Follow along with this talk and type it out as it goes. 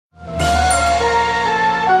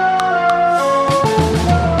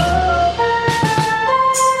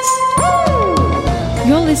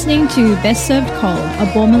listening to Best Served Cold, a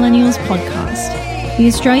Born Millennials podcast, the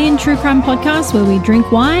Australian true crime podcast where we drink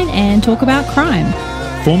wine and talk about crime.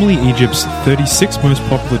 Formerly Egypt's 36th most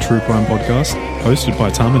popular true crime podcast, hosted by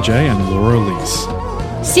Tama J and Laura Elise.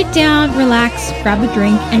 Sit down, relax, grab a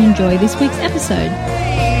drink, and enjoy this week's episode.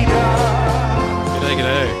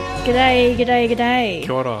 G'day.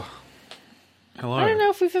 Kia ora. Hello. I don't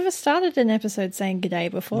know if we've ever started an episode saying g'day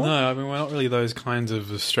before. No, I mean, we're not really those kinds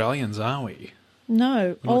of Australians, are we?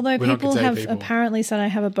 No, although we're not people g'day have people. apparently said I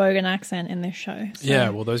have a bogan accent in this show. So. Yeah,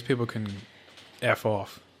 well, those people can F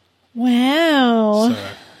off. Wow.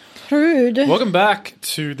 So, Rude. welcome back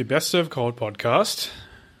to the Best Served Cold podcast.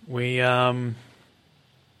 We're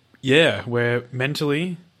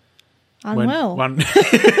mentally Unwell.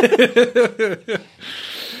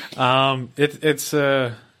 It's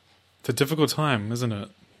a difficult time, isn't it?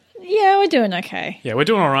 Yeah, we're doing okay. Yeah, we're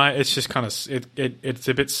doing all right. It's just kind of it's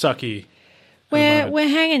a bit sucky. We're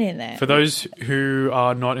hanging in there. For those who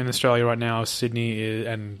are not in Australia right now, Sydney is,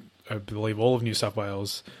 and I believe all of New South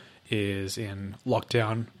Wales is in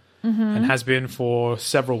lockdown and has been for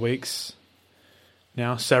several weeks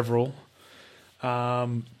now.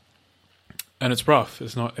 And it's rough.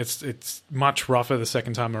 It's much rougher the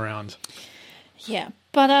second time around. Yeah,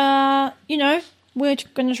 but we're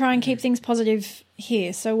going to try and keep things positive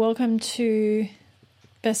here. So welcome to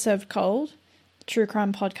Best Served Cold, true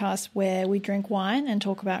crime podcast where we drink wine and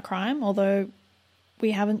talk about crime, although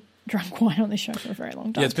we haven't drunk wine on this show for a very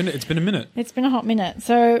long time. Yeah, it's been a minute. It's been a hot minute.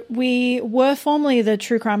 So we were formerly the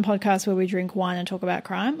true crime podcast where we drink wine and talk about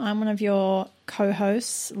crime. I'm one of your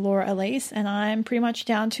co-hosts, Laura Elise, and I'm pretty much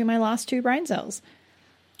down to my last 2 brain cells.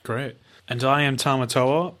 Great. And I am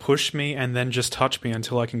Tamatoa. Push me and then just touch me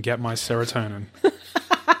until I can get my serotonin.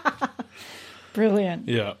 Brilliant.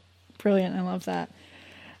 Yeah. Brilliant. I love that.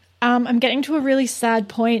 I'm getting to a really sad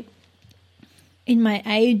point in my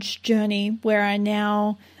age journey where I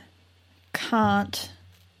now can't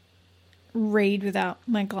read without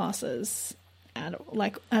my glasses at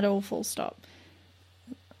all, full stop.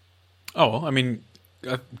 Oh, well, I mean,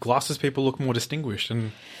 glasses people look more distinguished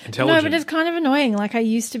and intelligent. No, but it's kind of annoying. Like, I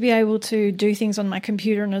used to be able to do things on my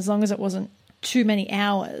computer, and as long as it wasn't too many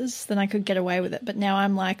hours, then I could get away with it. But now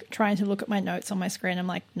I'm like trying to look at my notes on my screen. I'm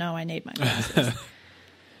like, no, I need my glasses.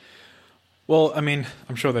 Well, I mean,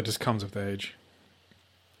 I'm sure that just comes with age.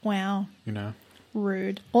 Wow. You know.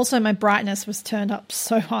 Rude. Also, my brightness was turned up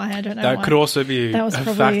so high. I don't know That why. could also be That was a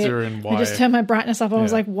probably factor it. in why. I just turned my brightness up. I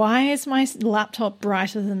was Yeah. like, why is my laptop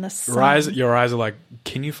brighter than the sun? Your eyes are like,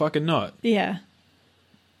 can you fucking not? Yeah.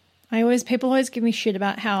 People always give me shit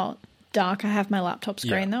about how dark I have my laptop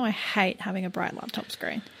screen, though. I hate having a bright laptop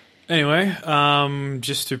screen. Anyway,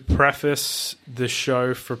 just to preface the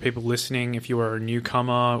show for people listening, if you are a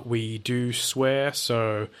newcomer, we do swear,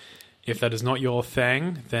 so if that is not your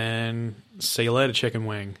thing, then see you later, chicken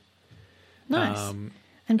wing. Nice.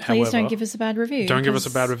 And please however, don't give us a bad review. Don't give us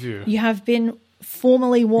a bad review. You have been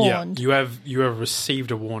formally warned. Yeah, you have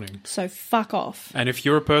received a warning. So fuck off. And if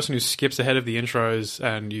you're a person who skips ahead of the intros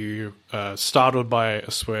and you startled by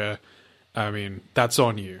a swear, I mean, that's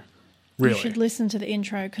on you. Really. You should listen to the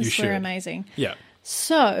intro because we're amazing. Yeah.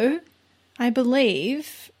 So, I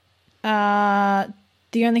believe the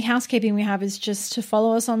only housekeeping we have is just to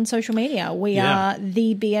follow us on social media. We are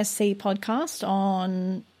the BSC podcast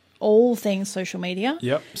on all things social media.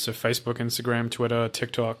 Yep. So Facebook, Instagram, Twitter,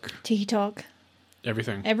 TikTok.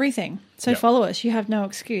 Everything. So follow us. You have no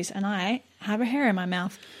excuse. And I have a hair in my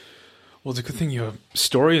mouth. Well, it's a good thing your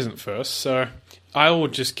story isn't first. So I will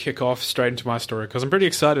just kick off straight into my story because I'm pretty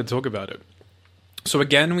excited to talk about it. So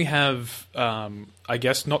again, we have, I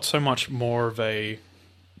guess, not so much more of a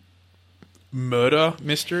murder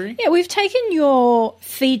mystery. Yeah, we've taken your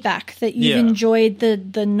feedback that you've enjoyed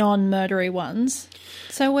the non-murdery ones.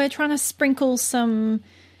 So we're trying to sprinkle some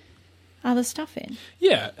other stuff in.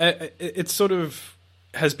 Yeah, it sort of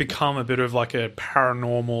has become a bit of like a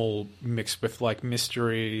paranormal mixed with like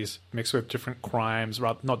mysteries, mixed with different crimes,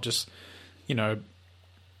 rather not just,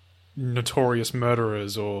 notorious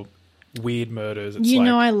murderers or weird murders. It's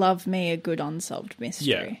I love me a good unsolved mystery.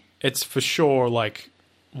 Yeah, it's for sure like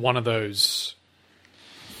one of those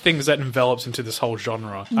things that envelops into this whole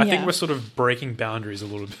genre. I think we're sort of breaking boundaries a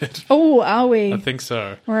little bit. Oh, are we? I think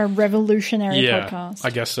so. We're a revolutionary podcast. I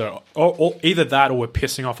guess so. Or either that or we're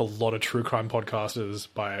pissing off a lot of true crime podcasters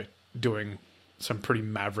by doing some pretty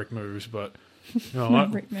maverick moves, but you know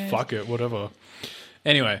what? Fuck it, whatever.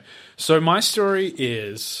 Anyway, so my story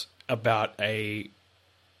is about a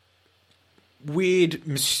weird,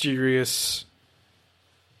 mysterious,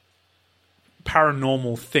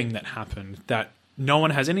 paranormal thing that happened that no one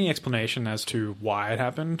has any explanation as to why it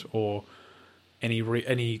happened or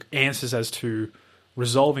any answers as to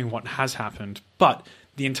resolving what has happened. But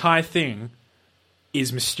the entire thing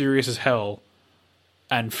is mysterious as hell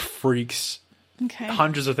and freaks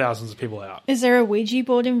hundreds of thousands of people out. Is there a Ouija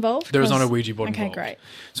board involved? There is not a Ouija board involved. Okay, great.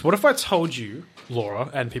 So what if I told you, Laura,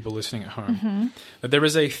 and people listening at home, that there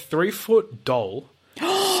is a 3-foot doll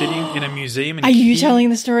sitting in a museum in Are you telling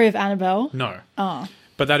the story of Annabelle? No. Oh.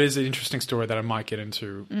 But that is an interesting story that I might get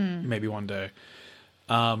into maybe one day.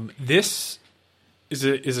 This is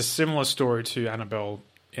a similar story to Annabelle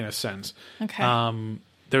in a sense. Okay.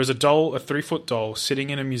 There is a 3-foot doll, sitting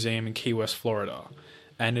in a museum in Key West, Florida,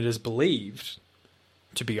 and it is believed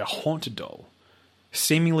to be a haunted doll,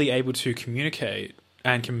 seemingly able to communicate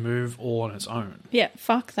and can move all on its own. Yeah,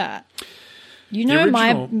 fuck that. You know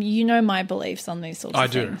my beliefs on these sorts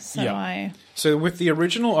of things. So with the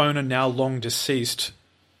original owner now long deceased,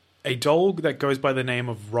 a doll that goes by the name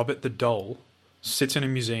of Robert the Doll sits in a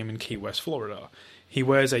museum in Key West, Florida. He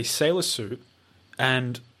wears a sailor suit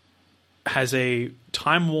and has a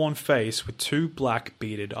time-worn face with 2 black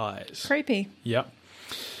beaded eyes. Creepy. Yep.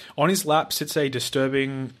 On his lap sits a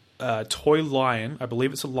disturbing toy lion. I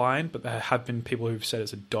believe it's a lion, but there have been people who've said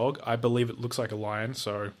it's a dog. I believe it looks like a lion,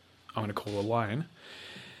 so I'm going to call it a lion.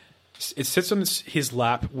 It sits on his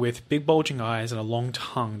lap with big bulging eyes and a long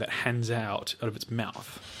tongue that hangs out of its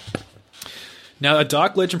mouth. Now, a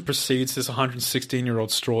dark legend precedes this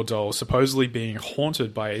 116-year-old straw doll supposedly being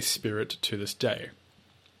haunted by a spirit to this day.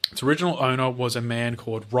 Its original owner was a man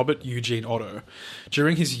called Robert Eugene Otto.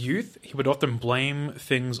 During his youth, he would often blame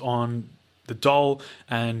things on the doll,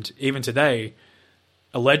 and even today,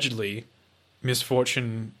 allegedly,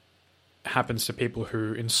 misfortune happens to people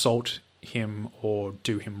who insult him or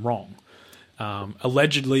do him wrong.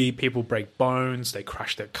 Allegedly, people break bones, they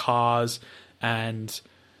crash their cars, and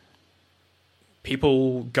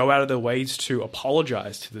people go out of their ways to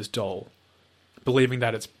apologize to this doll, believing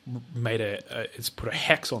that it's put a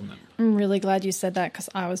hex on them. I'm really glad you said that because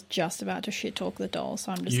I was just about to shit talk the doll.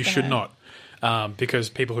 So I'm just. You should not, because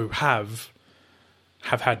people who have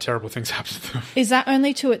had terrible things happen to them. Is that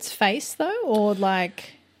only to its face though, or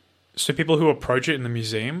like? So people who approach it in the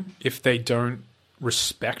museum, if they don't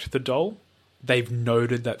respect the doll, they've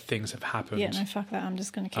noted that things have happened. Yeah, no, fuck that. I'm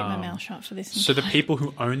just going to keep my mouth shut for this. So the people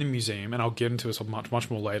who own the museum, and I'll get into this much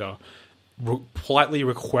more later, politely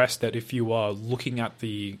request that if you are looking at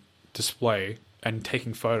the display and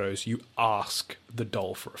taking photos, you ask the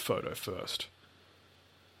doll for a photo first.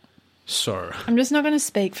 So I'm just not going to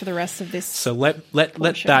speak for the rest of this. So let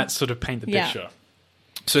that sort of paint the picture.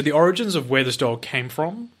 So the origins of where this doll came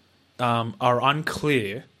from are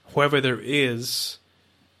unclear. However, there is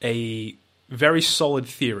a very solid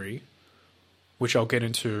theory, which I'll get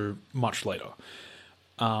into much later.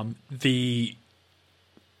 The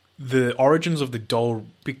origins of the doll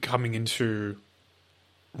becoming into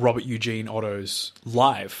Robert Eugene Otto's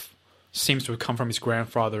life seems to have come from his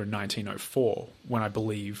grandfather in 1904, when I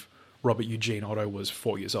believe Robert Eugene Otto was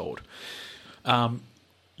 4 years old.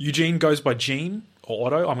 Eugene goes by Gene or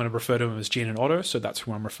Otto. I'm going to refer to him as Gene and Otto, so that's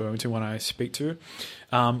who I'm referring to when I speak to.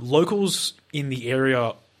 Locals in the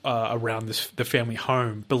area around the family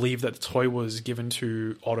home believe that the toy was given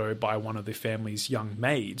to Otto by one of the family's young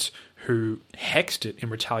maids who hexed it in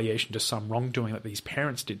retaliation to some wrongdoing that these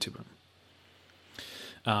parents did to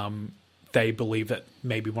him. They believe that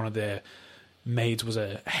maybe one of their maids was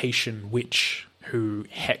a Haitian witch who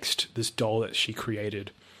hexed this doll that she created,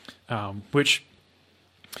 which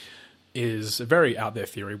is a very out there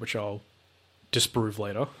theory, which I'll disprove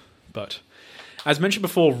later. But as mentioned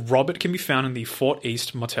before, Robert can be found in the Fort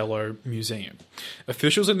East Martello Museum.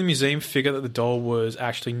 Officials in the museum figure that the doll was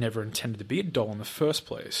actually never intended to be a doll in the first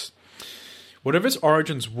place. Whatever its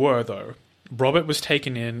origins were, though, Robert was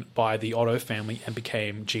taken in by the Otto family and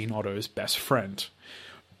became Gene Otto's best friend.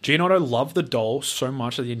 Gene Otto loved the doll so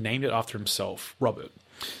much that he named it after himself, Robert,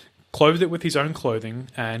 clothed it with his own clothing,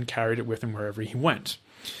 and carried it with him wherever he went.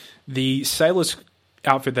 The sailor's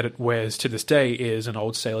outfit that it wears to this day is an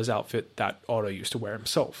old sailor's outfit that Otto used to wear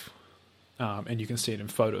himself. And you can see it in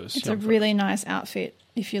photos. It's a really nice outfit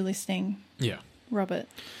if you're listening. Yeah. Robert.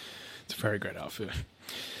 It's a very great outfit.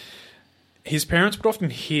 His parents would often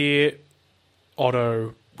hear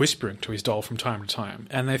Otto whispering to his doll from time to time,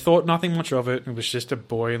 and they thought nothing much of it. It was just a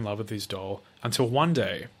boy in love with his doll, until one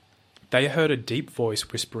day they heard a deep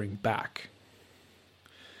voice whispering back.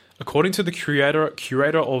 According to the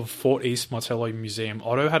curator of Fort East Martello Museum,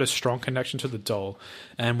 Otto had a strong connection to the doll,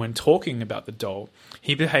 and when talking about the doll,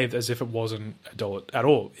 he behaved as if it wasn't a doll at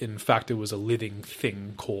all. In fact, it was a living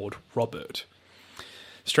thing called Robert.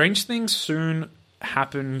 Strange things soon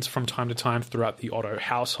happened from time to time throughout the Otto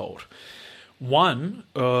household. One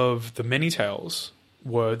of the many tales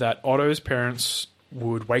were that Otto's parents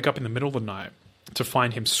would wake up in the middle of the night to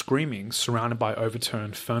find him screaming, surrounded by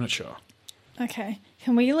overturned furniture. Okay.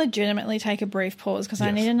 Can we legitimately take a brief pause? Because I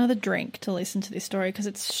Yes. need another drink to listen to this story because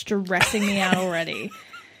it's stressing me out already.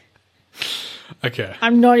 Okay.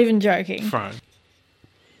 I'm not even joking. Fine.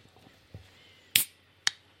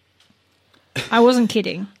 I wasn't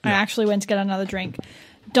kidding. I Yeah. actually went to get another drink.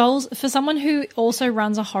 Dolls, for someone who also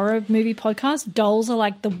runs a horror movie podcast, dolls are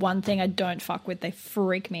like the one thing I don't fuck with. They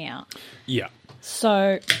freak me out. Yeah.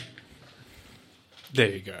 So, There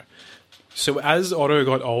you go. So as Otto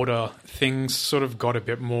got older, things sort of got a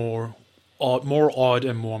bit more odd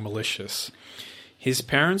and more malicious. His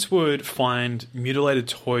parents would find mutilated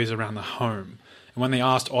toys around the home, and when they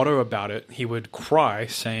asked Otto about it, he would cry,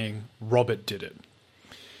 saying Robert did it.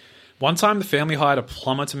 One time, the family hired a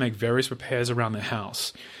plumber to make various repairs around the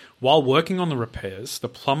house. While working on the repairs, the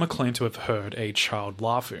plumber claimed to have heard a child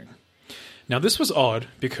laughing. Now, this was odd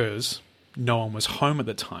because no one was home at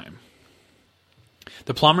the time.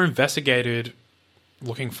 The plumber investigated,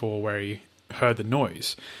 looking for where he heard the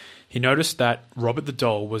noise. He noticed that Robert the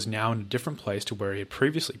doll was now in a different place to where he had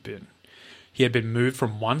previously been. He had been moved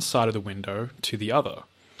from one side of the window to the other.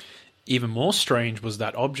 Even more strange was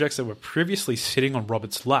that objects that were previously sitting on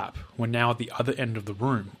Robert's lap were now at the other end of the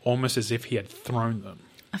room, almost as if he had thrown them.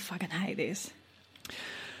 I fucking hate this.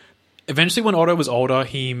 Eventually, when Otto was older,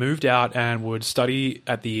 he moved out and would study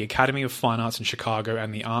at the Academy of Fine Arts in Chicago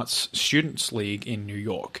and the Arts Students League in New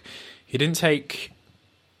York. He didn't take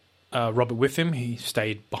Robert with him. He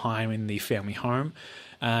stayed behind in the family home.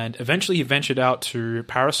 And eventually he ventured out to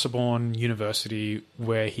Paris-Sorbonne University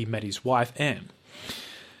where he met his wife, Anne.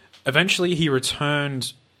 Eventually he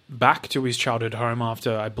returned back to his childhood home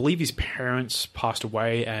after, I believe, his parents passed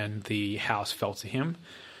away and the house fell to him.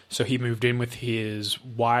 So he moved in with his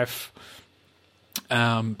wife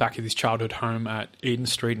back at his childhood home at Eden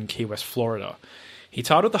Street in Key West, Florida. He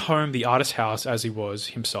titled the home the Artist House as he was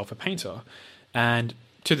himself a painter. And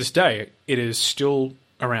to this day, it is still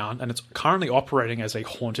around and it's currently operating as a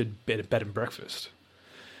haunted bed and breakfast.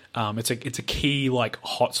 It's a key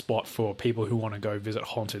hotspot for people who want to go visit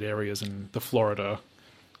haunted areas in the Florida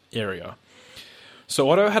area. So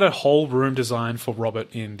Otto had a whole room designed for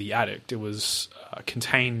Robert in the attic. It was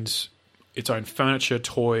contained its own furniture,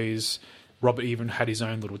 toys. Robert even had his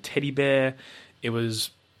own little teddy bear. It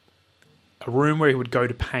was a room where he would go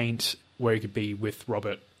to paint, where he could be with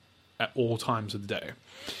Robert at all times of the day.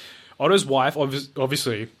 Otto's wife,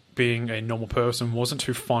 obviously being a normal person, wasn't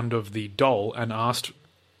too fond of the doll and asked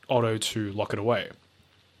Otto to lock it away.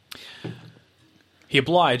 He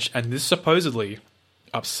obliged, and this supposedly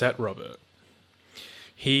upset Robert.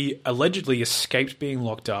 He allegedly escaped being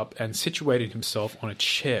locked up and situated himself on a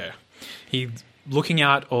chair. He looking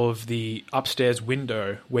out of the upstairs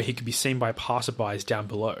window where he could be seen by passerbys down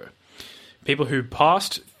below. People who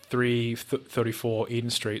passed 334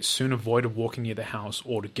 Eden Street soon avoided walking near the house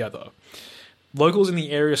altogether. Locals in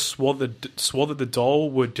the area swore that the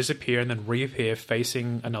doll would disappear and then reappear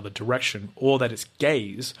facing another direction, or that its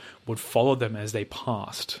gaze would follow them as they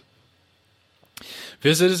passed.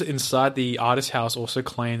 Visitors inside the artist house also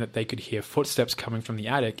claimed that they could hear footsteps coming from the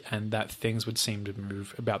attic and that things would seem to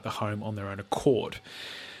move about the home on their own accord,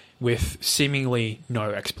 with seemingly no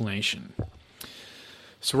explanation.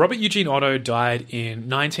 So Robert Eugene Otto died in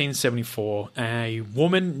 1974, and a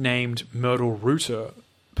woman named Myrtle Reuter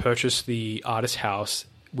purchased the artist house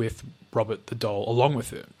with Robert the doll along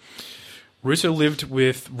with it. Reuter lived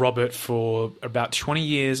with Robert for about 20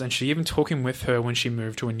 years, and she even took him with her when she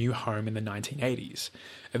moved to a new home in the 1980s.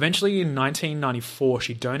 Eventually, in 1994,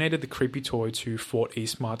 she donated the creepy toy to Fort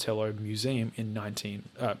East Martello Museum in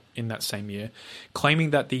that same year, claiming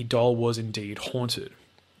that the doll was indeed haunted.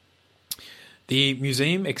 The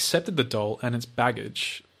museum accepted the doll and its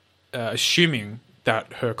baggage, assuming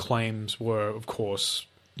that her claims were, of course,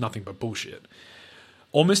 nothing but bullshit.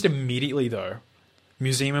 Almost immediately, though,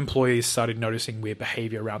 museum employees started noticing weird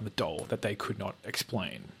behavior around the doll that they could not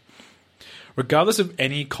explain. Regardless of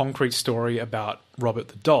any concrete story about Robert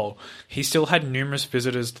the doll, he still had numerous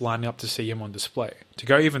visitors lining up to see him on display. To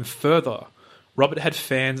go even further, Robert had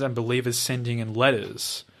fans and believers sending in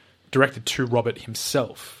letters directed to Robert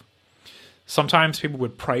himself. Sometimes people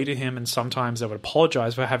would pray to him, and sometimes they would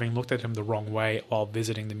apologize for having looked at him the wrong way while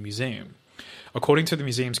visiting the museum. According to the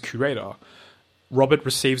museum's curator, Robert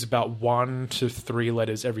receives about 1 to 3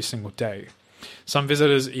 letters every single day. Some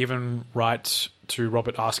visitors even write to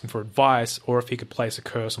Robert asking for advice or if he could place a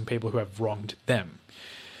curse on people who have wronged them.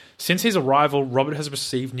 Since his arrival, Robert has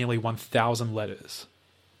received nearly 1,000 letters.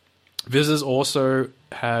 Visitors also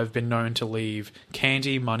have been known to leave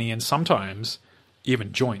candy, money, and sometimes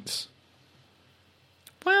even joints.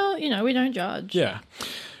 Well, we don't judge. Yeah.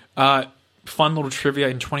 Fun little trivia: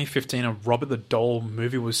 in 2015, a Robert the Doll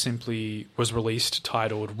movie was released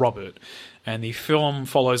titled Robert, and the film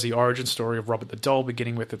follows the origin story of Robert the Doll,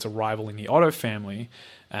 beginning with its arrival in the Otto family.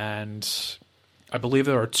 And I believe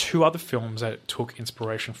there are 2 other films that took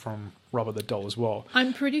inspiration from Robert the Doll as well.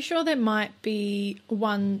 I'm pretty sure there might be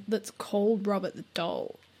one that's called Robert the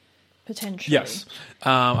Doll, potentially. Yes,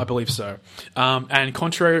 I believe so. And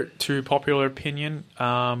contrary to popular opinion,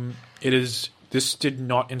 this did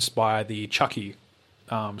not inspire the Chucky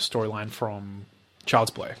storyline from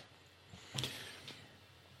Child's Play.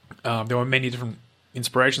 There were many different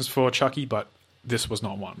inspirations for Chucky, but this was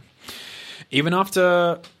not one. Even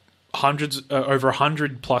after over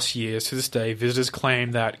 100 plus years to this day, visitors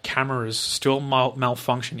claim that cameras still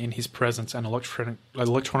malfunction in his presence and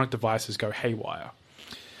electronic devices go haywire.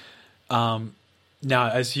 Now,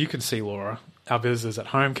 as you can see, Laura, our visitors at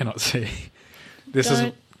home cannot see.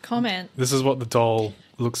 Don't comment. This is what the doll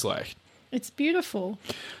looks like. It's beautiful.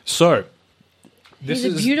 So, He's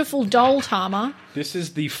a beautiful doll, Tama. This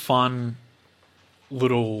is the fun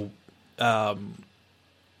little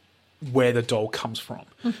where the doll comes from.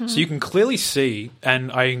 Mm-hmm. So you can clearly see,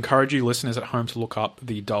 and I encourage you listeners at home to look up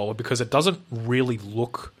the doll because it doesn't really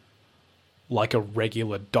look like a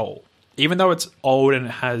regular doll. Even though it's old and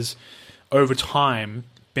it has, over time,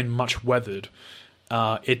 been much weathered,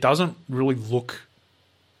 it doesn't really look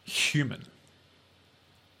human.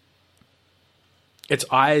 Its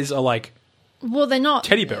eyes are like... Well, they're not...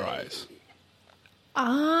 teddy bear eyes.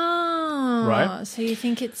 Ah. Right? So you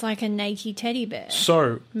think it's like a naked teddy bear?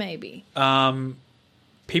 So... maybe.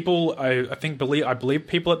 People, I believe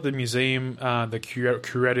people at the museum, the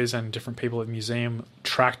curators and different people at the museum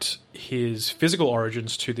tracked his physical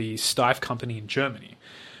origins to the Steiff Company in Germany.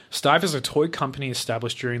 Steiff is a toy company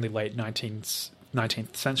established during the late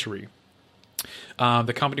 19th century.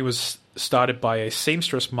 The company was started by a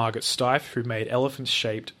seamstress, Margaret Steiff, who made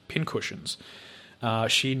elephant-shaped pincushions.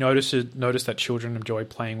 She noticed that children enjoyed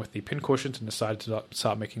playing with the pincushions and decided to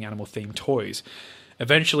start making animal-themed toys.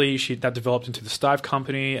 Eventually, that developed into the Steiff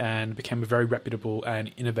Company and became a very reputable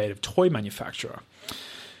and innovative toy manufacturer.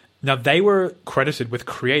 Now, they were credited with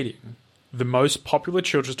creating the most popular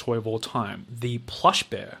children's toy of all time, the plush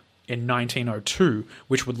bear, in 1902,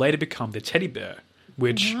 which would later become the teddy bear,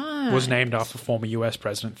 which was named after former US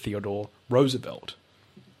President Theodore Roosevelt.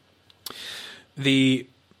 The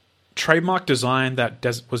trademark design that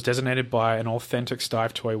was designated by an authentic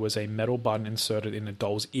Steiff toy was a metal button inserted in a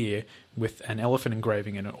doll's ear with an elephant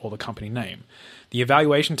engraving in it or the company name. The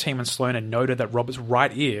evaluation team in Sloan had noted that Robert's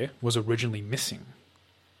right ear was originally missing.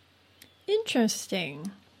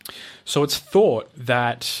 Interesting. So it's thought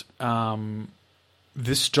that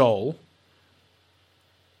this doll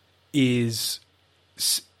is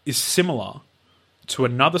similar to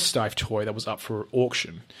another Steiff toy that was up for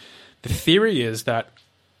auction. The theory is that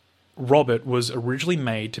Robert was originally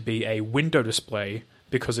made to be a window display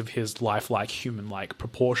because of his lifelike, human-like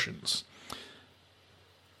proportions.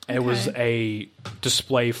 Okay. It was a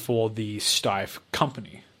display for the Steiff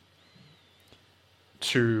Company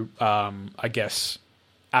to, I guess,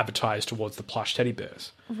 advertise towards the plush teddy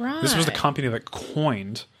bears. Right. This was the company that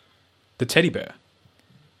coined the teddy bear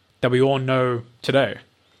that we all know today.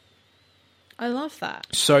 I love that.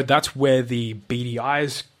 So that's where the beady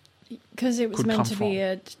eyes because it was meant to be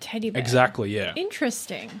a teddy bear. Exactly, yeah.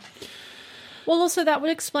 Interesting. Well, also that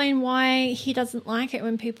would explain why he doesn't like it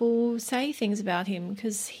when people say things about him,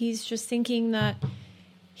 because he's just thinking that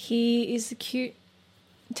he is a cute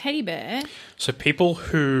teddy bear. So people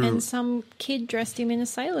who... and some kid dressed him in a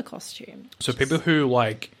sailor costume. So people who,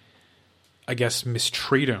 like, I guess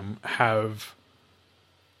mistreat him have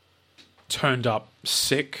turned up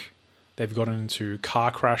sick. They've gotten into car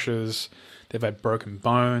crashes. They've had broken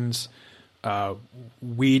bones.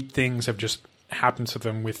 Weird things have just happened to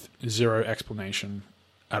them with zero explanation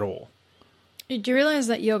at all. Do you realise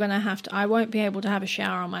that you're going to have to... I won't be able to have a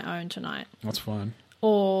shower on my own tonight. That's fine.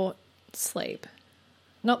 Or sleep.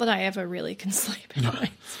 Not that I ever really can sleep.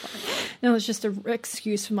 Anyway. No, it's just an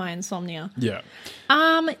excuse for my insomnia. Yeah.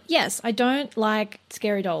 Yes, I don't like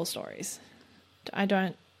scary doll stories. I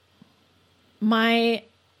don't... My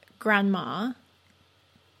grandma...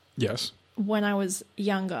 Yes. When I was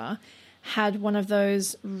younger, had one of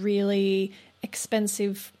those really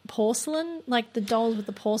expensive porcelain, like the dolls with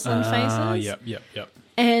the porcelain faces. Yep.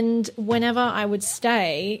 And whenever I would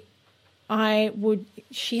stay,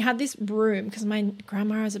 she had this room, because my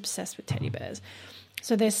grandma is obsessed with teddy bears.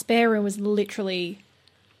 So their spare room was literally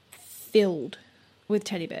filled with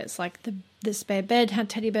teddy bears. Like the spare bed had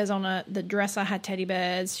teddy bears on it. The dresser had teddy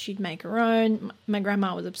bears. She'd make her own. My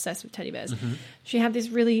grandma was obsessed with teddy bears. Mm-hmm. She had this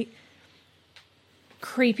really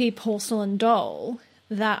creepy porcelain doll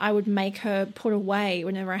that I would make her put away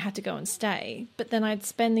whenever I had to go and stay. But then I'd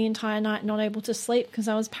spend the entire night not able to sleep because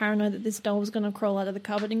I was paranoid that this doll was going to crawl out of the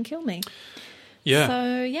cupboard and kill me. Yeah.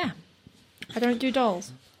 So, yeah. I don't do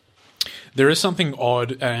dolls. There is something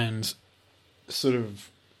odd and sort of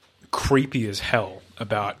creepy as hell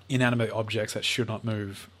about inanimate objects that should not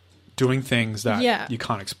move, doing things that you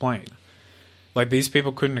can't explain. Like, these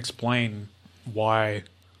people couldn't explain why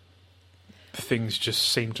things just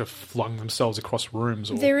seem to flung themselves across rooms.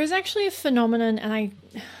 There is actually a phenomenon, and I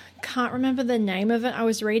can't remember the name of it. I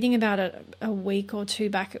was reading about it a week or two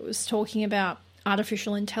back. It was talking about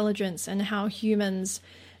artificial intelligence and how humans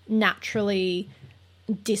naturally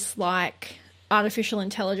dislike artificial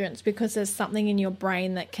intelligence because there's something in your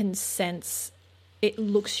brain that can sense it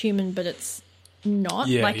looks human, but it's not.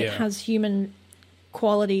 It has human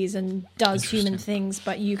qualities and does human things,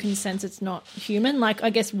 but you can sense it's not human. Like, I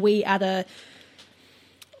guess we at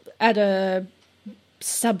a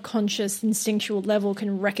subconscious instinctual level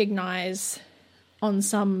can recognize on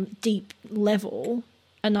some deep level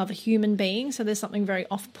another human being. So there's something very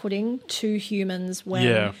off-putting to humans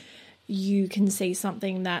when you can see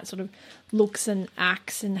something that sort of looks and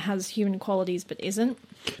acts and has human qualities but isn't.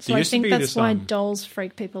 So I think that's why dolls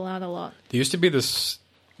freak people out a lot. There used to be this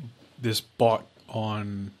bot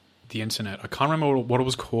on the internet. I can't remember what it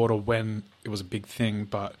was called or when it was a big thing,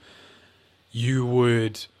 but you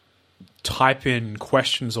would type in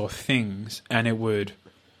questions or things and it would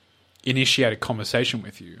initiate a conversation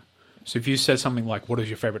with you. So if you said something like, what is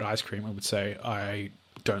your favorite ice cream? I would say, I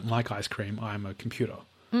don't like ice cream. I'm a computer.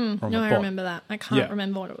 No, I remember that. I can't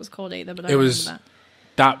remember what it was called either, but I remember that.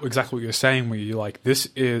 That exactly what you're saying, where you're like, this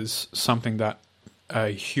is something that a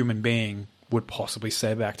human being would possibly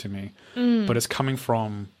say back to me, but it's coming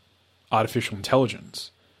from artificial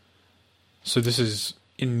intelligence. So this is,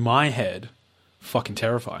 in my head, fucking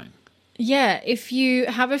terrifying. Yeah, if you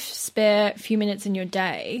have a spare few minutes in your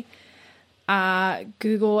day,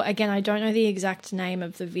 Google, again, I don't know the exact name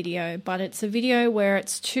of the video, but it's a video where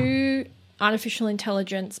it's two artificial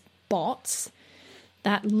intelligence bots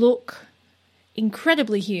that look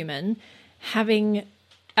incredibly human having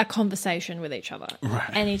a conversation with each other. Right.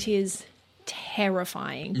 And it is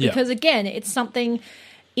terrifying because, again, it's something,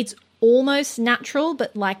 it's almost natural,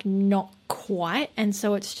 but like not quite. And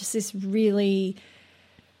so it's just this really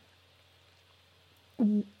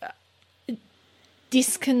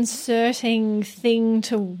disconcerting thing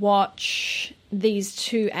to watch these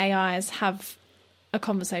two AIs have a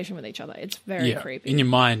conversation with each other. It's very creepy. In your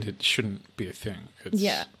mind, it shouldn't be a thing. It's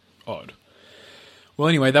odd. Well,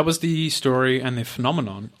 anyway, that was the story and the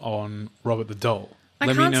phenomenon on Robert the Doll.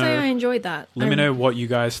 I can't say I enjoyed that. Let me know what you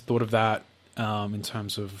guys thought of that in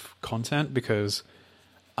terms of content, because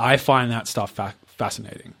I find that stuff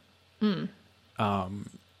fascinating. I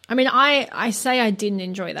mean, I say I didn't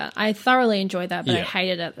enjoy that. I thoroughly enjoyed that, but I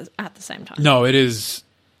hated it at the same time. No, it is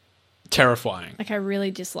terrifying. Like, I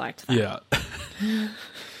really disliked that.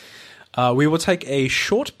 Yeah. We will take a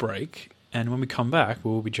short break, and when we come back, we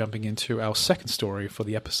will be jumping into our second story for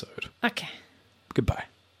the episode. Okay. Goodbye.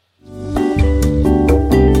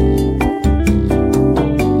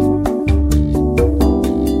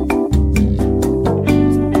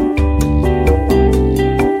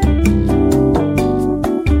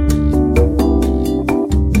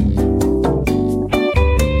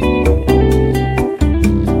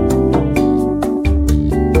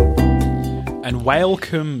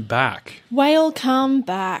 Welcome back. Welcome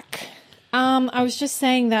back. I was just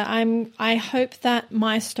saying that I hope that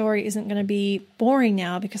my story isn't going to be boring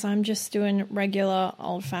now, because I'm just doing regular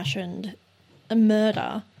old-fashioned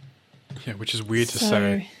murder. Yeah, which is weird to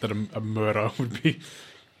say that a murder would be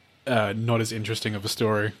not as interesting of a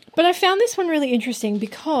story. But I found this one really interesting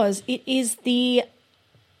because it is the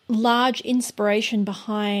large inspiration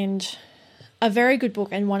behind a very good book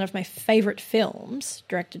and one of my favourite films,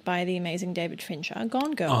 directed by the amazing David Fincher,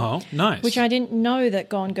 Gone Girl. Oh, nice. Which I didn't know that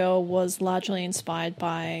Gone Girl was largely inspired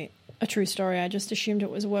by a true story. I just assumed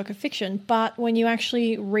it was a work of fiction. But when you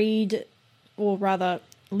actually read, or rather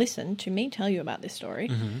listen to me tell you about this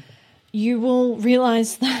story, you will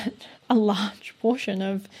realise that a large portion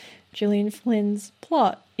of Gillian Flynn's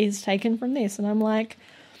plot is taken from this. And I'm like,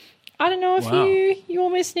 I don't know if you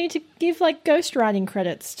almost need to give like ghostwriting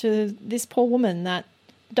credits to this poor woman that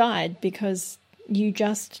died because you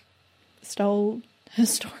just stole her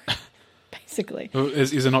story, basically.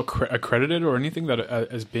 Is it not accredited or anything that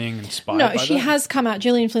as being inspired by that? No, she has come out.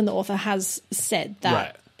 Gillian Flynn, the author, has said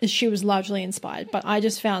that she was largely inspired. But I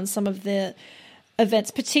just found some of the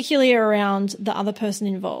events, particularly around the other person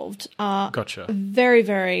involved, are very,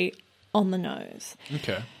 very on the nose.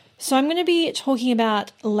 Okay. So I'm going to be talking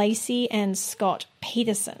about Laci and Scott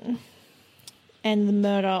Peterson and the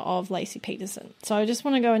murder of Laci Peterson. So I just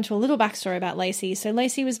want to go into a little backstory about Laci. So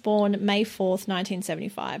Laci was born May 4th,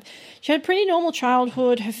 1975. She had a pretty normal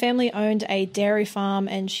childhood. Her family owned a dairy farm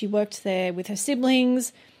and she worked there with her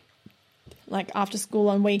siblings, like after school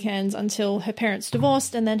on weekends, until her parents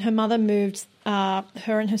divorced, and then her mother moved her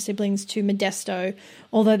and her siblings to Modesto,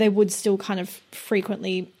 although they would still kind of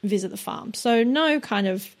frequently visit the farm. So no kind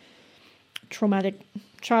of traumatic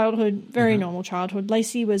childhood, very normal childhood.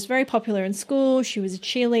 Laci was very popular in school. She was a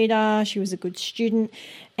cheerleader. She was a good student.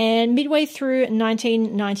 And midway through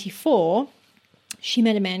 1994, she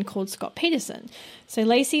met a man called Scott Peterson. So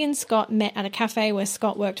Laci and Scott met at a cafe where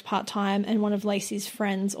Scott worked part-time and one of Laci's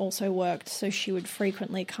friends also worked. So she would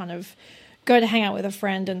frequently kind of go to hang out with a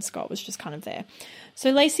friend and Scott was just kind of there.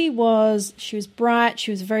 So Laci was bright.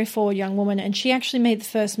 She was a very forward young woman and she actually made the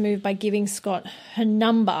first move by giving Scott her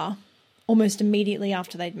number almost immediately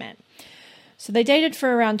after they'd met. So they dated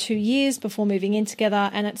for around 2 years before moving in together,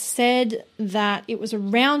 and it's said that it was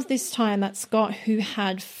around this time that Scott, who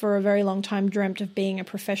had for a very long time dreamt of being a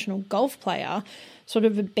professional golf player, sort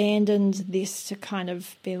of abandoned this to kind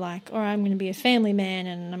of be like, all right, I'm going to be a family man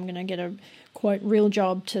and I'm going to get a, quote, real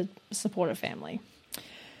job to support a family.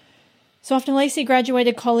 So after Laci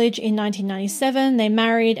graduated college in 1997, they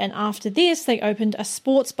married, and after this, they opened a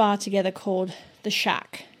sports bar together called The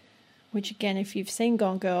Shack, which, again, if you've seen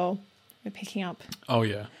Gone Girl, we're picking up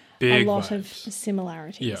Big a lot vibes. of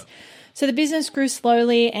similarities. Yeah. So the business grew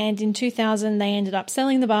slowly, and in 2000, they ended up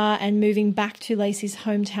selling the bar and moving back to Laci's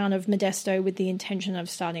hometown of Modesto with the intention of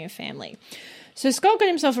starting a family. So Scott got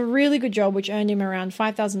himself a really good job, which earned him around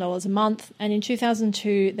 $5,000 a month, and in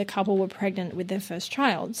 2002, the couple were pregnant with their first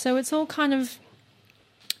child. So it's all kind of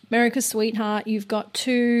America's sweetheart. You've got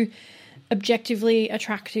two objectively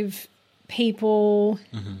attractive people.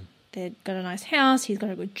 Mm-hmm. They've got a nice house. He's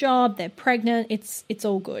got a good job. They're pregnant. It's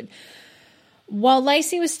all good. While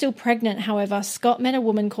Laci was still pregnant, however, Scott met a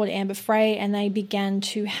woman called Amber Frey and they began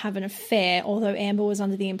to have an affair, although Amber was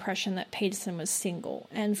under the impression that Peterson was single.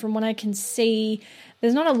 And from what I can see,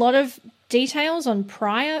 there's not a lot of details on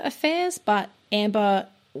prior affairs, but Amber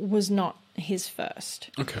was not his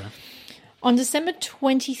first. Okay. On December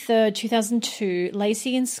 23rd, 2002,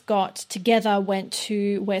 Laci and Scott together went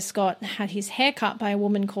to where Scott had his hair cut by a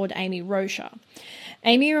woman called Amy Rocha.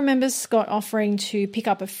 Amy remembers Scott offering to pick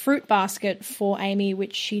up a fruit basket for Amy,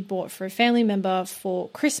 which she'd bought for a family member for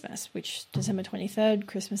Christmas, which December 23rd,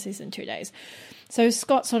 Christmas is in 2 days. So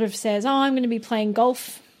Scott sort of says, I'm going to be playing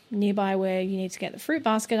golf nearby where you need to get the fruit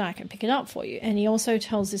basket. I can pick it up for you. And he also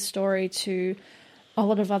tells this story to a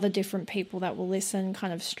lot of other different people that will listen,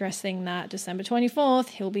 kind of stressing that December 24th,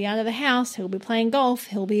 he'll be out of the house, he'll be playing golf,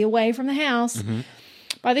 he'll be away from the house. Mm-hmm.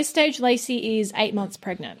 By this stage, Laci is 8 months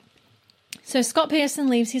pregnant. So Scott Peterson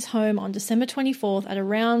leaves his home on December 24th at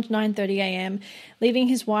around 9:30 a.m., leaving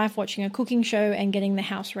his wife watching a cooking show and getting the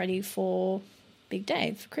house ready for Big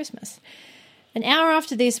Day, for Christmas. An hour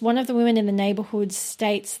after this, one of the women in the neighbourhood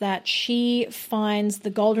states that she finds the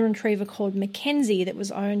golden retriever called Mackenzie that was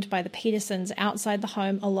owned by the Petersons outside the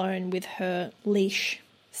home alone with her leash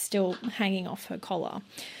still hanging off her collar.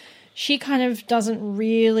 She kind of doesn't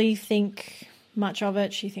really think much of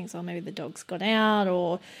it. She thinks, oh, maybe the dog's got out,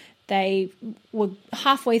 or they were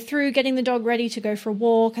halfway through getting the dog ready to go for a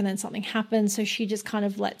walk and then something happened. So she just kind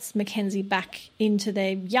of lets Mackenzie back into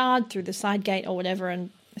their yard through the side gate or whatever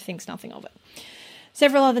and thinks nothing of it.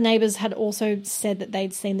 Several other neighbours had also said that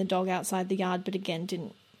they'd seen the dog outside the yard, but again,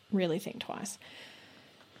 didn't really think twice.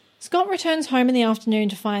 Scott returns home in the afternoon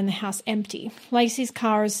to find the house empty. Laci's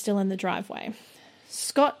car is still in the driveway.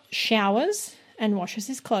 Scott showers and washes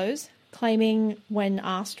his clothes, claiming when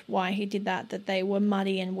asked why he did that they were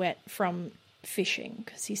muddy and wet from fishing,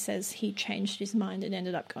 because he says he changed his mind and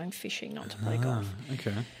ended up going fishing, not to play golf.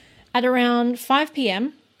 Okay. At around 5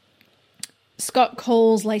 p.m., Scott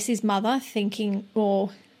calls Laci's mother, thinking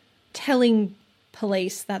or telling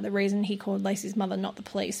police that the reason he called Laci's mother, not the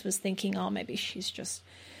police, was thinking, oh, maybe she's just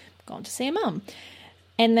gone to see her mum.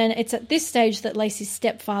 And then it's at this stage that Laci's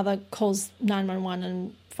stepfather calls 911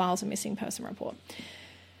 and files a missing person report.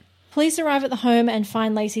 Police arrive at the home and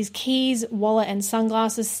find Laci's keys, wallet and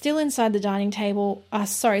sunglasses still inside the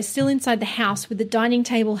still inside the house, with the dining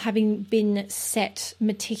table having been set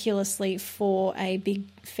meticulously for a big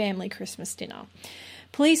family Christmas dinner.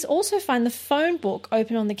 Police also find the phone book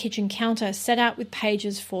open on the kitchen counter, set out with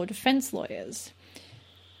pages for defense lawyers.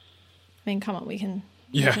 I mean, come on, we can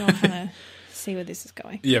all kind of see where this is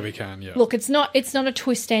going. Yeah, we can, yeah. Look, it's not a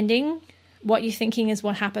twist ending. What you're thinking is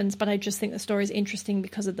what happens, but I just think the story is interesting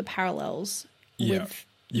because of the parallels with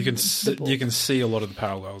you can see a lot of the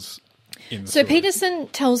parallels in the So story. Peterson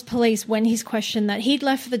tells police when he's questioned that he'd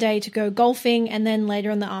left for the day to go golfing and then later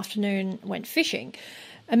in the afternoon went fishing.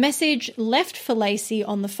 A message left for Lacey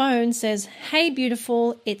on the phone says, "Hey,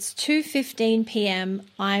 beautiful, it's 2:15 p.m.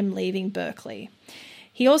 I'm leaving Berkeley."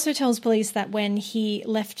 He also tells police that when he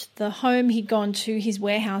left the home, he'd gone to his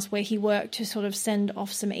warehouse where he worked to sort of send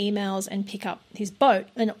off some emails and pick up his boat.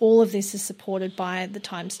 And all of this is supported by the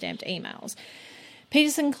time-stamped emails.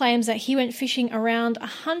 Peterson claims that he went fishing around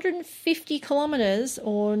 150 kilometres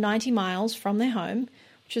or 90 miles from their home,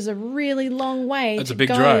 which is a really long way That's to a big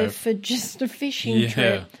go drive. for just a fishing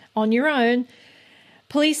trip on your own.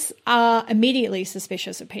 Police are immediately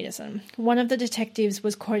suspicious of Peterson. One of the detectives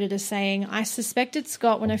was quoted as saying, "I suspected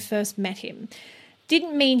Scott when I first met him.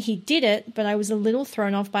 Didn't mean he did it, but I was a little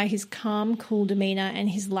thrown off by his calm, cool demeanour and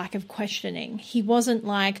his lack of questioning. He wasn't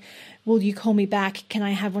like, 'Will you call me back? Can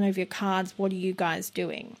I have one of your cards? What are you guys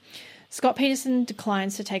doing?'" Scott Peterson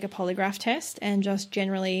declines to take a polygraph test and just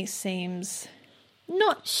generally seems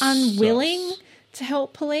not unwilling to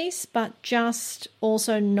help police, but just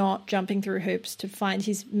also not jumping through hoops to find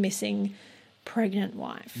his missing pregnant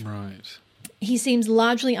wife. Right. He seems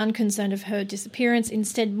largely unconcerned of her disappearance,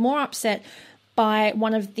 instead more upset by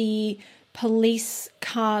one of the police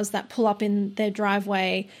cars that pull up in their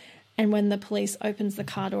driveway, and when the police opens the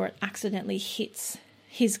car door, it accidentally hits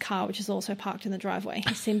his car, which is also parked in the driveway.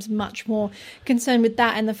 He seems much more concerned with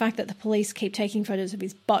that and the fact that the police keep taking photos of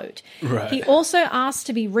his boat. Right. He also asked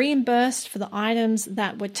to be reimbursed for the items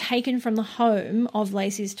that were taken from the home of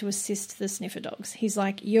Lacey's to assist the sniffer dogs. He's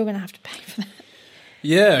like, "You're going to have to pay for that."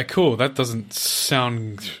 Yeah, cool. That doesn't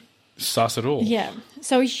sound sus at all. Yeah.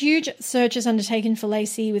 So a huge search is undertaken for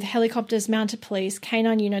Lacey with helicopters, mounted police,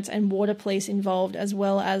 canine units and water police involved, as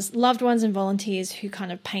well as loved ones and volunteers who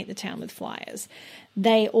kind of paint the town with flyers.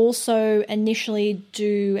 They also initially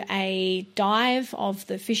do a dive of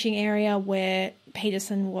the fishing area where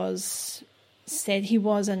Peterson said he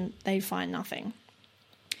was, and they find nothing.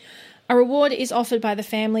 A reward is offered by the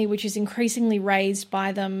family, which is increasingly raised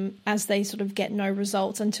by them as they sort of get no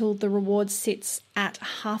results until the reward sits at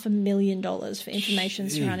 $500,000 for information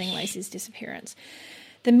surrounding Lacey's disappearance.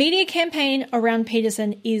 The media campaign around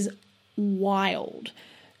Peterson is wild.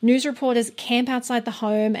 News reporters camp outside the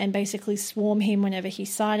home and basically swarm him whenever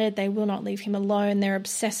he's sighted. They will not leave him alone. They're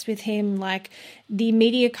obsessed with him. Like, the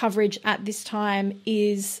media coverage at this time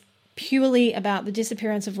is purely about the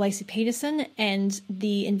disappearance of Lacey Peterson and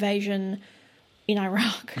the invasion in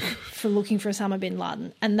Iraq for looking for Osama bin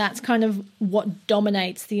Laden. And that's kind of what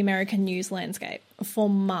dominates the American news landscape for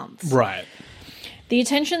months. Right. The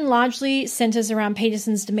attention largely centres around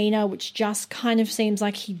Peterson's demeanour, which just kind of seems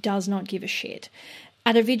like he does not give a shit.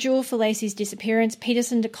 At a vigil for Lacey's disappearance,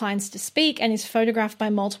 Peterson declines to speak and is photographed by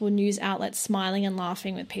multiple news outlets smiling and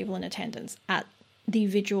laughing with people in attendance at the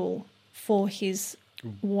vigil for his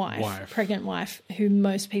pregnant wife, who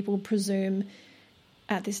most people presume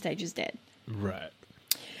at this stage is dead. Right.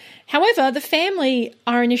 However, the family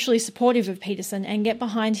are initially supportive of Peterson and get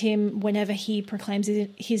behind him whenever he proclaims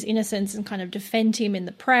his innocence and kind of defend him in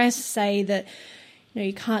the press, say that, you know,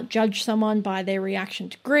 you can't judge someone by their reaction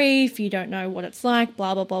to grief, you don't know what it's like,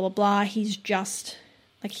 blah, blah, blah, blah, blah. He's just,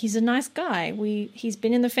 like, he's a nice guy. He's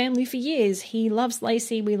been in the family for years. He loves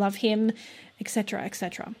Lacey, we love him, etc.,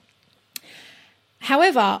 etc.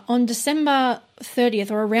 However, on December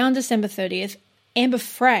 30th, or around December 30th, Amber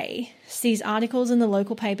Frey sees articles in the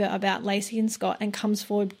local paper about Lacey and Scott and comes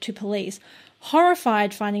forward to police,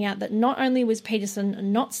 horrified finding out that not only was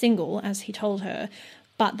Peterson not single, as he told her,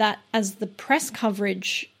 but that, as the press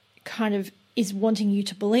coverage kind of is wanting you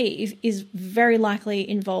to believe, is very likely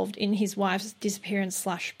involved in his wife's disappearance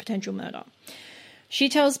 / potential murder. She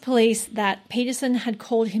tells police that Peterson had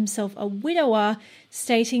called himself a widower,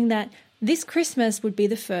 stating that this Christmas would be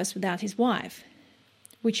the first without his wife,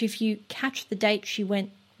 which, if you catch the date she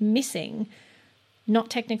went missing,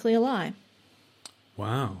 not technically a lie.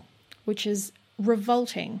 Wow. Which is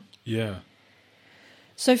revolting. Yeah.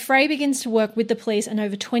 So Frey begins to work with the police, and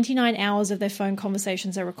over 29 hours of their phone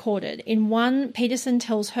conversations are recorded. In one, Peterson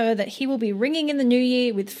tells her that he will be ringing in the new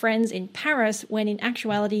year with friends in Paris, when in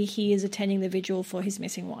actuality he is attending the vigil for his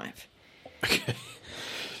missing wife. Okay.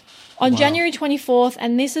 On January 24th,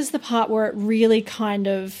 and this is the part where it really kind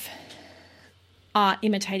of art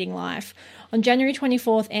imitating life. On January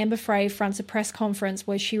 24th, Amber Frey fronts a press conference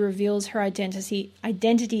where she reveals her identity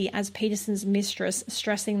as Peterson's mistress,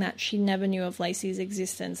 stressing that she never knew of Lacey's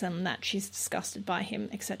existence and that she's disgusted by him,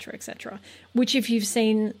 etc., etc. Which, if you've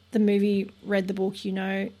seen the movie, read the book, you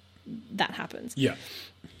know that happens. Yeah.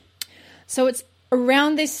 So it's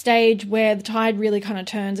around this stage where the tide really kind of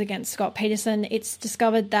turns against Scott Peterson. It's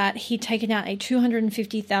discovered that he'd taken out a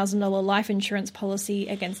 $250,000 life insurance policy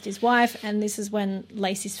against his wife, and this is when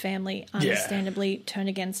Lacey's family understandably turned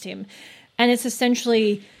against him. And it's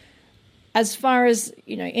essentially, as far as,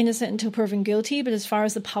 you know, innocent until proven guilty, but as far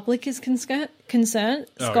as the public is concerned,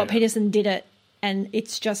 Scott Peterson did it, and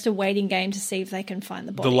it's just a waiting game to see if they can find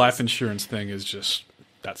the bodies. The life insurance thing is just,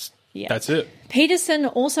 that's it. Peterson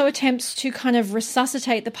also attempts to kind of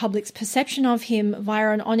resuscitate the public's perception of him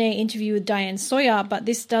via an on-air interview with Diane Sawyer, but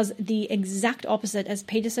this does the exact opposite, as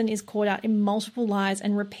Peterson is caught out in multiple lies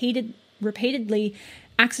and repeatedly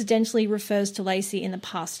accidentally refers to Lacey in the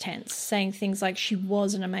past tense, saying things like she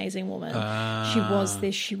was an amazing woman, she was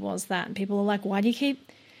this, she was that, and people are like, why do you keep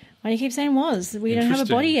saying was? We don't have a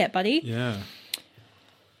body yet, buddy. Yeah.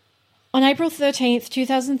 On April 13th,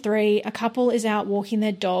 2003, a couple is out walking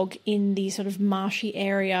their dog in the sort of marshy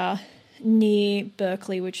area near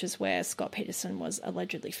Berkeley, which is where Scott Peterson was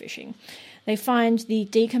allegedly fishing. They find the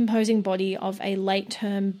decomposing body of a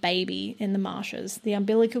late-term baby in the marshes. The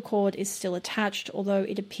umbilical cord is still attached, although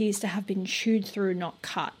it appears to have been chewed through, not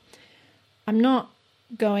cut. I'm not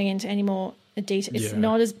going into any more detail. It's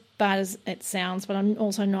not as bad as it sounds, but I'm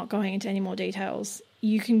also not going into any more details.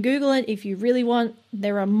 You can Google it if you really want.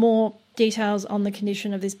 There are more details on the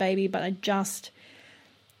condition of this baby, but I'm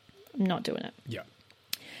not doing it. Yeah.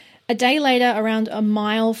 A day later, around a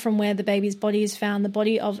mile from where the baby's body is found, the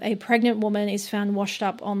body of a pregnant woman is found washed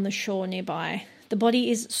up on the shore nearby. The body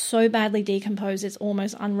is so badly decomposed it's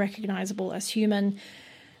almost unrecognizable as human.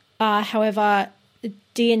 However,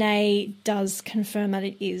 DNA does confirm that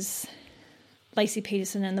it is Lacey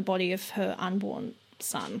Peterson and the body of her unborn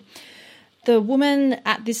son. The woman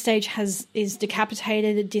at this stage is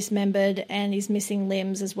decapitated, dismembered, and is missing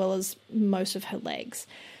limbs as well as most of her legs.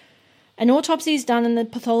 An autopsy is done and the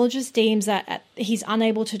pathologist deems that he's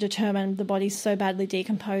unable to determine the body's so badly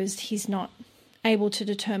decomposed he's not able to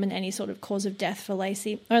determine any sort of cause of death for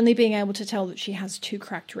Lacey, only being able to tell that she has 2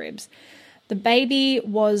 cracked ribs. The baby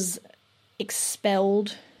was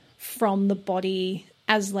expelled from the body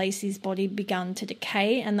as Lacey's body began to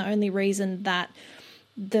decay, and the only reason that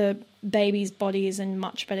the baby's body is in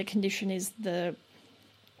much better condition is the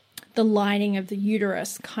lining of the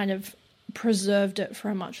uterus kind of preserved it for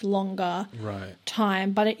a much longer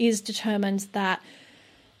time. But it is determined that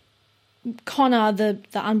Connor, the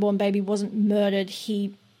unborn baby, wasn't murdered.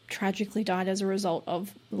 He tragically died as a result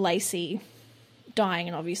of Lacey dying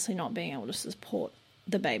and obviously not being able to support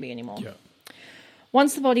the baby anymore. Yeah.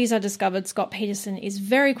 Once the bodies are discovered, Scott Peterson is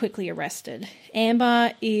very quickly arrested.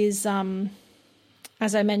 Amber is...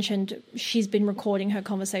 as I mentioned, she's been recording her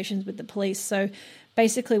conversations with the police. So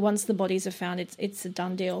basically, once the bodies are found, it's a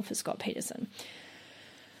done deal for Scott Peterson.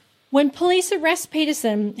 When police arrest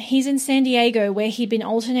Peterson, he's in San Diego, where he'd been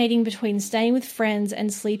alternating between staying with friends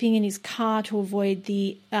and sleeping in his car to avoid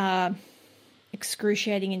the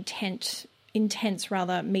excruciating intense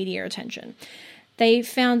media attention. They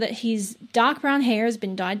found that his dark brown hair has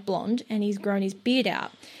been dyed blonde and he's grown his beard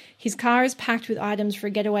out. His car is packed with items for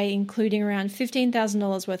a getaway, including around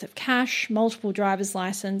 $15,000 worth of cash, multiple driver's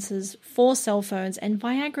licenses, 4 cell phones, and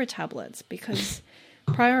Viagra tablets, because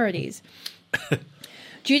priorities.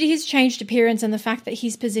 Due to his changed appearance and the fact that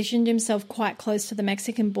he's positioned himself quite close to the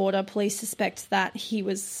Mexican border, police suspect that he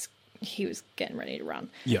was getting ready to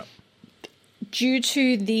run. Yeah. Due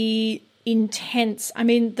to the intense, I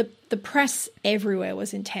mean, the press everywhere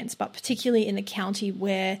was intense, but particularly in the county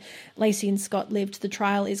where Lacey and Scott lived, the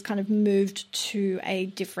trial is kind of moved to a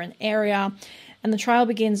different area. And the trial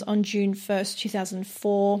begins on June 1st,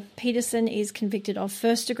 2004. Peterson is convicted of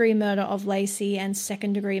first-degree murder of Lacey and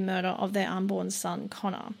second-degree murder of their unborn son,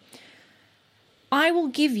 Connor. I will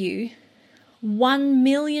give you $1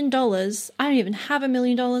 million. I don't even have $1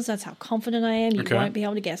 million. That's how confident I am. You won't be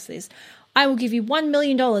able to guess this. I will give you $1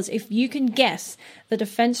 million if you can guess the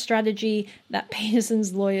defense strategy that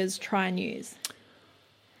Peterson's lawyers try and use.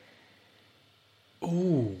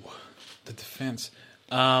 Ooh, the defense.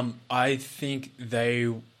 I think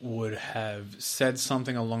they would have said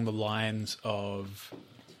something along the lines of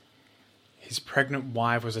his pregnant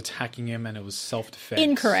wife was attacking him and it was self-defense.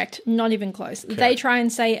 Incorrect. Not even close. Okay. They try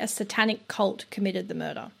and say a satanic cult committed the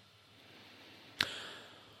murder.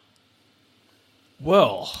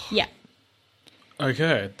 Well. Yeah.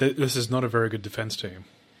 Okay. This is not a very good defense team.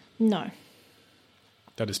 No.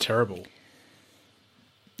 That is terrible.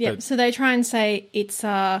 Yeah, But- so they try and say it's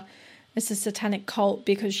a satanic cult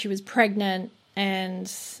because she was pregnant, and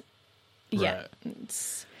Right.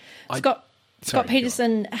 it's I- Scott Sorry, go on.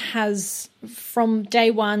 Peterson has, from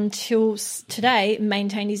day one till today,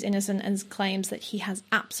 maintained he's innocent and claims that he has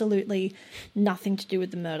absolutely nothing to do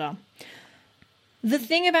with the murder. The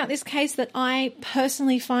thing about this case that I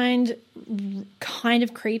personally find kind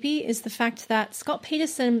of creepy is the fact that Scott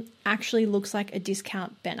Peterson actually looks like a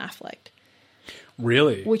discount Ben Affleck,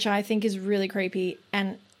 Really? which I think is really creepy,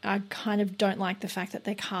 and I kind of don't like the fact that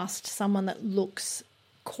they cast someone that looks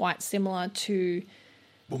quite similar to...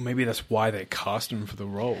 Well, maybe that's why they cast him for the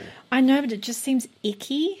role. I know, but it just seems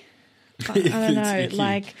icky. I don't It's know,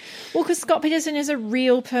 icky. because Scott Peterson is a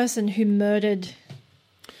real person who murdered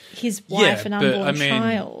his wife and unborn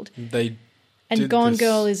child, They and did Gone this-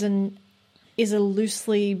 Girl is a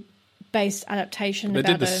loosely based adaptation. They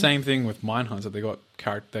about did the a- same thing with Mindhunter.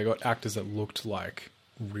 They got actors that looked like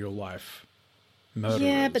real life murderers.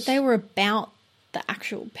 Yeah, but they were about the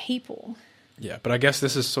actual people. Yeah, but I guess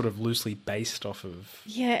this is sort of loosely based off of.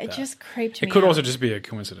 Yeah, it that. just creeped me. It could out. also just be a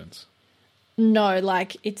coincidence. No,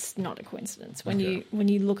 like it's not a coincidence. When Okay.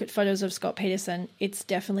 you look at photos of Scott Peterson, it's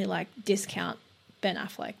definitely like discount Ben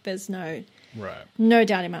Affleck. There's Right. no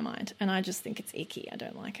doubt in my mind, and I just think it's icky. I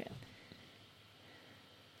don't like it.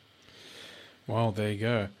 Well, there you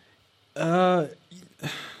go.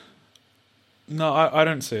 No, I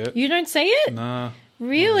don't see it. You don't see it? Nah.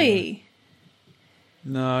 Really?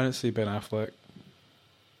 No, I don't see Ben Affleck.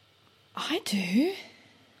 I do.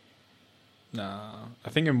 Nah. I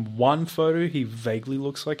think in one photo he vaguely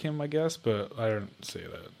looks like him, I guess, but I don't see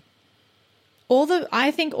that.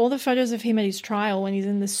 I think all the photos of him at his trial when he's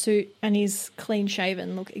in the suit and he's clean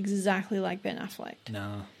shaven look exactly like Ben Affleck.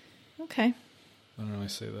 Nah. Okay. I don't really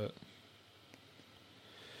see that.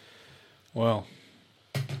 Well,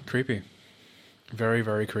 creepy. Very,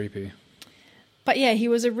 very creepy. But yeah, he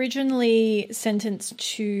was originally sentenced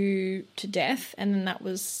to death, and then that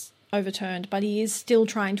was overturned. But he is still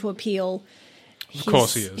trying to appeal Of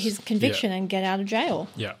course he is. his conviction and get out of jail.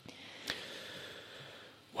 Yeah.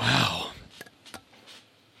 Wow.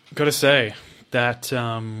 Got to say that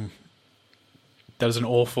that is an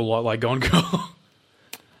awful lot like Gone Girl.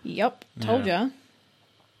 Yep, told Yeah. ya.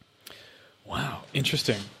 Wow,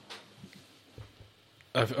 interesting.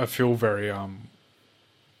 I feel very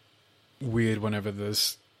weird whenever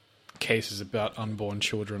there's cases about unborn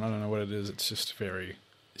children. I don't know what it is. It's just very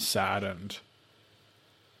sad and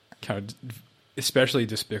kind of especially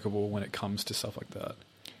despicable when it comes to stuff like that.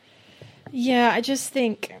 Yeah, I just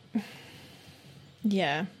think,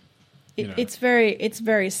 yeah, You know. it's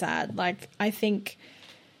very sad. Like, I think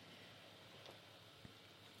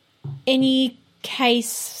any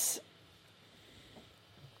case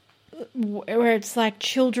where it's like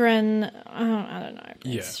children, I don't know.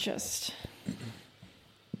 It's just,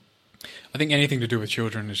 I think anything to do with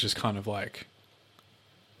children is just kind of like,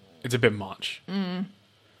 it's a bit much.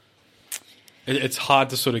 It's hard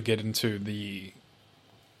to sort of get into the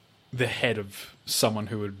head of someone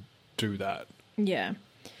who would do that. yeah.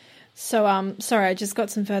 So, sorry, I just got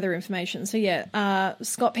some further information. So, yeah,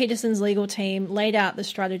 Scott Peterson's legal team laid out the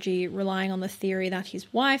strategy relying on the theory that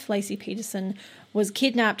his wife, Lacey Peterson, was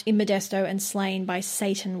kidnapped in Modesto and slain by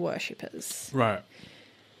Satan worshippers. Right.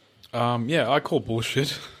 Yeah, I call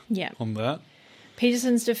bullshit Yeah. on that.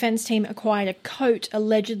 Peterson's defense team acquired a coat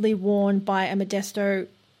allegedly worn by a Modesto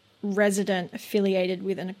resident affiliated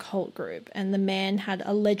with an occult group, and the man had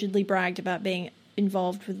allegedly bragged about being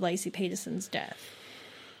involved with Lacey Peterson's death.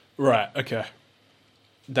 Right, okay.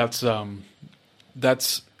 That's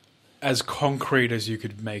as concrete as you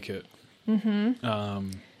could make it.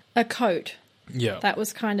 A coat. Yeah. That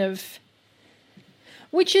was kind of,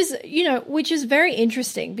 which is very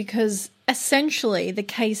interesting because essentially the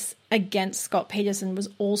case against Scott Peterson was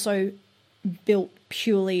also built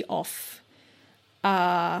purely off,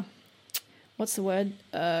 what's the word?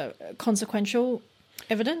 Consequential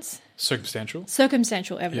evidence? Circumstantial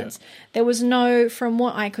evidence. Yeah. There was no, from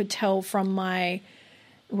what I could tell from my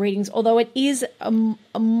readings, although it is a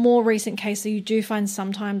more recent case, so you do find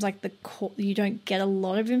sometimes like the court, you don't get a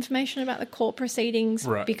lot of information about the court proceedings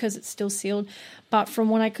Right. because it's still sealed. But from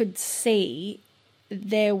what I could see,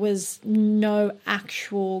 there was no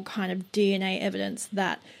actual kind of DNA evidence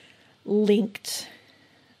that linked,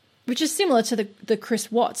 which is similar to the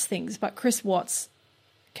Chris Watts things, but Chris Watts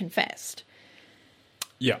confessed.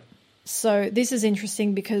 Yeah. So this is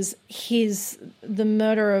interesting because the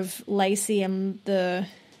murder of Lacey and the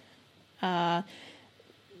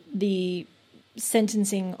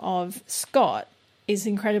sentencing of Scott is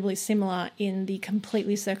incredibly similar in the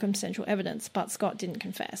completely circumstantial evidence, but Scott didn't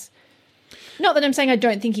confess. Not that I'm saying I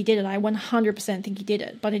don't think he did it. I 100% think he did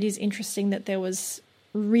it. But it is interesting that there was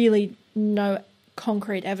really no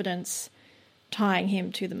concrete evidence tying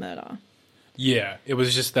him to the murder. Yeah, it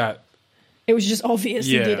was just that... It was just obvious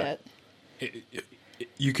he did it.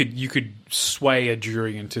 You could sway a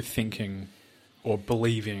jury into thinking or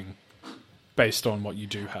believing based on what you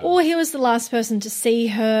do have. Or he was the last person to see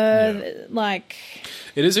her. Yeah.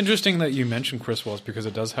 It is interesting that you mentioned Chris Watts, because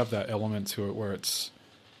it does have that element to it where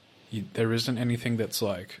there isn't anything that's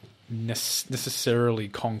necessarily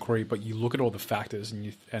concrete, but you look at all the factors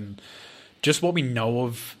and just what we know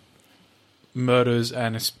of murders,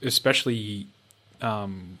 and especially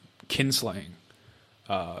kinslaying,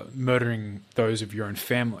 murdering those of your own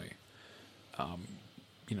family.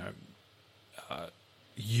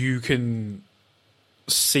 You can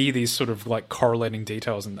see these sort of correlating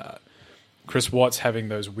details in that. Chris Watts having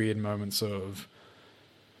those weird moments of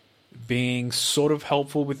being sort of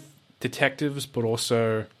helpful with detectives, but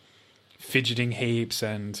also fidgeting heaps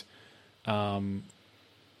and kind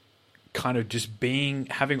of just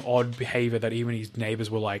having odd behavior that even his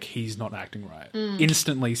neighbors were like, he's not acting right.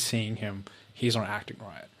 Instantly seeing him, he's not acting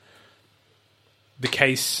right. The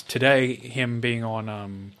case today, him being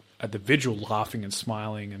on at the vigil, laughing and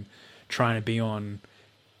smiling and trying to be on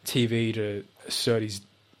TV to assert his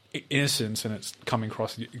innocence, and it's coming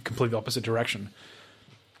across the completely opposite direction.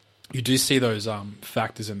 You do see those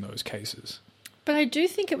factors in those cases. But I do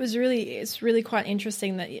think it's really quite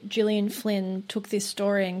interesting that Gillian Flynn took this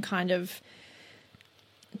story and kind of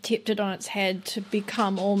tipped it on its head to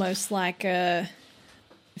become almost like a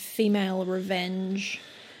female revenge,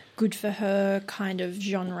 good for her kind of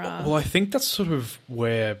genre. Well, I think that's sort of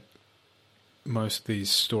where most of these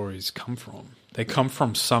stories come from. They come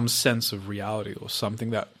from some sense of reality or something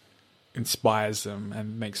that inspires them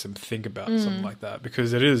and makes them think about something like that.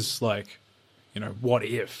 Because it is what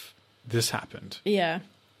if this happened? Yeah.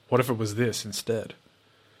 What if it was this instead?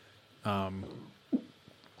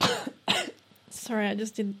 Sorry, I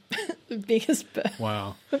just did the biggest burp.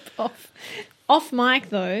 Wow. Off mic,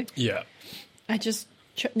 though. Yeah. I just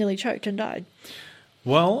nearly choked and died.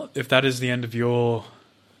 Well, if that is the end of your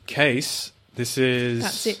case, that's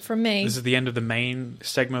it from me. This is the end of the main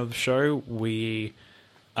segment of the show. We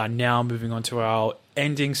are now moving on to our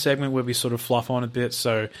ending segment where we sort of fluff on a bit.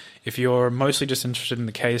 So if you're mostly just interested in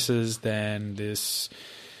the cases, then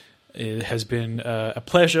it has been a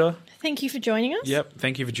pleasure. Thank you for joining us. Yep,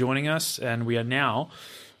 thank you for joining us. And we are now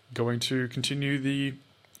going to continue the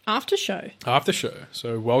after show.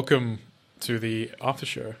 So welcome to the after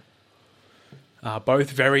show. Both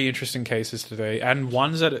very interesting cases today, and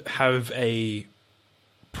ones that have a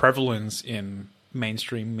prevalence in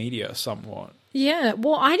mainstream media somewhat. Yeah,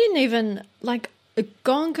 well, I didn't even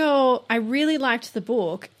Gone Girl. I really liked the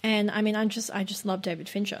book, and I mean, I just love David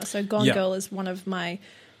Fincher. So Gone Girl is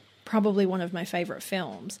probably one of my favorite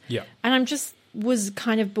films. Yeah, and was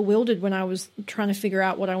kind of bewildered when I was trying to figure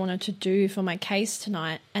out what I wanted to do for my case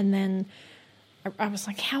tonight, and then I was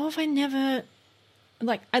like, how have I never?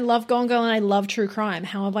 I love Gone Girl and I love true crime.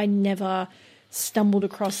 How have I never stumbled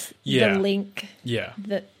across the link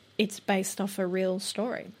that it's based off a real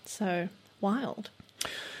story? So wild.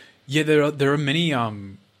 Yeah, there are many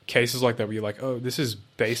cases like that where you're like, oh, this is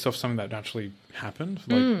based off something that actually happened.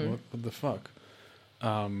 What the fuck?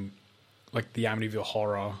 Like the Amityville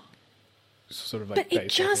Horror, sort of like.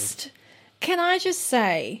 But can I just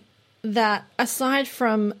say that aside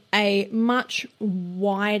from a much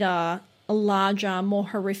wider, larger, more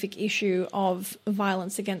horrific issue of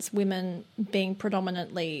violence against women being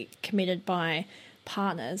predominantly committed by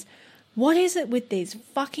partners, what is it with these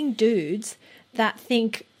fucking dudes that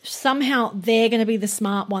think somehow they're going to be the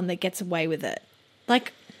smart one that gets away with it?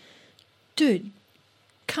 Dude,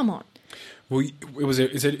 come on. Well,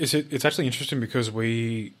 it's actually interesting because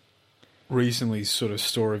we recently sort of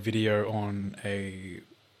saw a video on I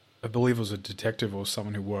believe it was a detective or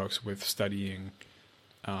someone who works with studying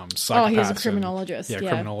psychopaths. Oh, he's a criminologist.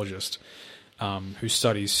 Criminologist who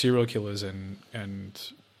studies serial killers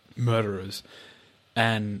and murderers.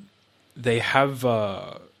 And they have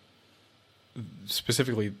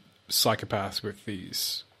specifically psychopaths with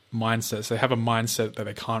these mindsets. They have a mindset that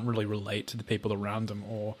they can't really relate to the people around them,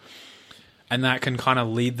 and that can kind of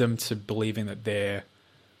lead them to believing that they're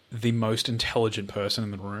the most intelligent person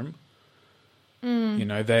in the room.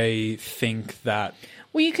 They think that...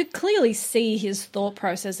 Well, you could clearly see his thought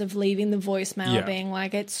process of leaving the voicemail being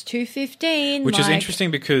like, it's 2:15. Which is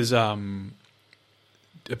interesting because I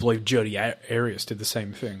believe Jodi Arias did the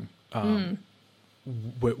same thing. When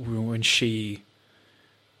she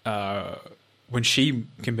when she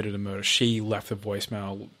committed a murder, she left a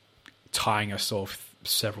voicemail tying herself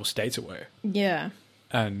several states away. Yeah.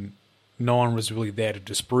 And no one was really there to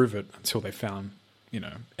disprove it until they found,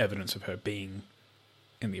 evidence of her being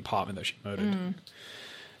in the apartment that she murdered.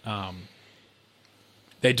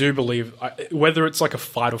 They do believe, whether it's like a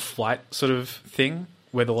fight or flight sort of thing,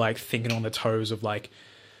 where they're like thinking on their toes of like,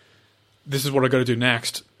 this is what I got to do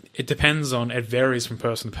next. It varies from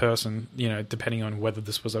person to person, depending on whether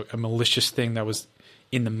this was a malicious thing that was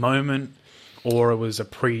in the moment or it was a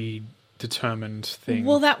predetermined thing.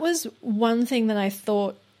 Well, that was one thing that I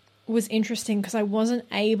thought was interesting because I wasn't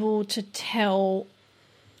able to tell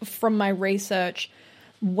from my research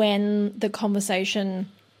when the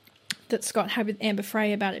conversation that Scott had with Amber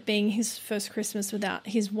Frey about it being his first Christmas without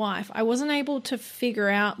his wife, I wasn't able to figure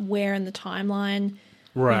out where in the timeline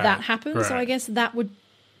that happened. Right. So I guess that would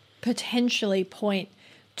potentially point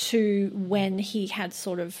to when he had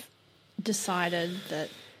sort of decided that.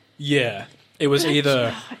 Yeah. It was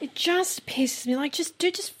either... It just pisses me. Like,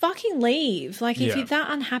 just fucking leave. Like, if you're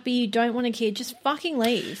that unhappy, you don't want a kid, just fucking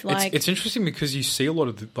leave. Like, it's interesting because you see a lot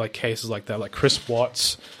of cases like that, like Chris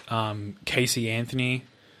Watts, Casey Anthony.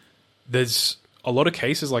 There's a lot of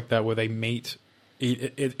cases like that where they meet.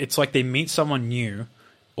 It's like they meet someone new,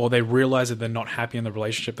 or they realize that they're not happy in the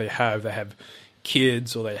relationship they have. They have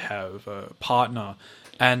kids or they have a partner,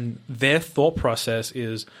 and their thought process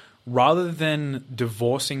is, rather than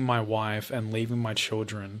divorcing my wife and leaving my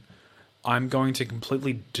children, I'm going to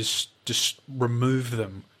completely just remove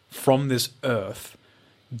them from this earth,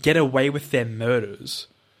 get away with their murders,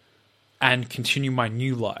 and continue my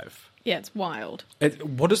new life. yeah, it's wild.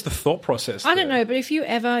 What is the thought process I don't know, but if you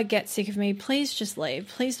ever get sick of me, please just leave.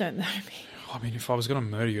 Please don't murder me. I mean, if I was going to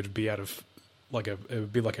murder you, it'd be out of it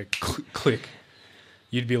would be like a click.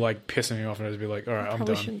 You'd be like pissing me off, and I'd be like, "All right, I'm done."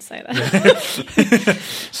 Probably shouldn't say that.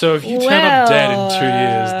 So if you turn up dead in 2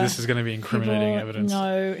 years, this is going to be incriminating People evidence.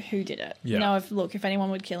 know who did it. Yeah. No, if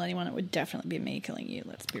anyone would kill anyone, it would definitely be me killing you.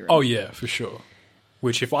 Let's be real. Oh yeah, for sure.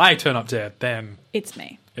 Which, if I turn up dead, then It's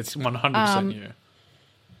me. it's 100% you.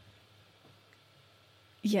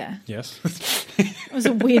 Yeah. Yes. It was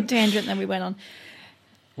a weird tangent that we went on.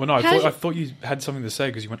 Well, no, I thought you had something to say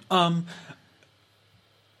because you went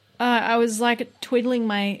I was like twiddling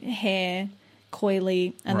my hair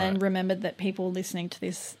coyly and then Right. remembered that people listening to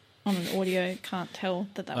this on an audio can't tell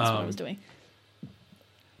that was what I was doing.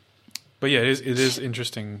 But yeah, it is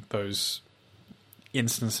interesting, those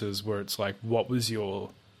instances where it's like, what was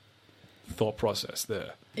your thought process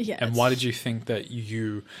there? Yeah. And why did you think that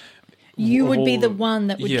you would be the one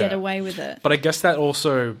that would get away with it? But I guess that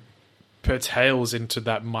also pertails into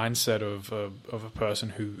that mindset of a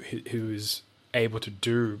person who is able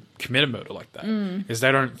to commit a murder like that. Is they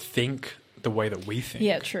don't think the way that we think.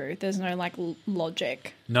 Yeah, true. There's no like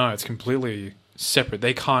logic. No, it's completely separate.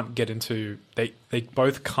 They can't get into they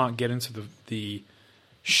both can't get into the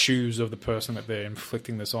shoes of the person that they're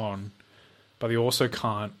inflicting this on, but they also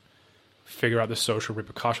can't figure out the social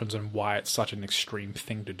repercussions and why it's such an extreme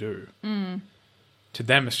thing to do. To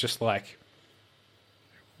them, it's just like,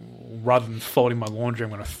 rather than folding my laundry, I'm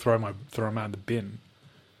going to throw them out in the bin.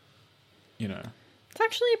 It's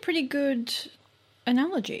actually a pretty good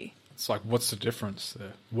analogy. It's like, what's the difference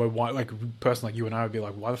there? Why, like a person like you and I would be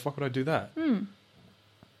like, why the fuck would I do that?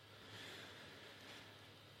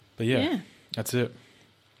 But yeah, that's it.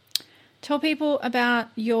 Tell people about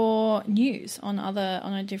your news on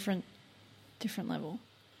a different level.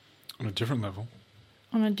 On a different level.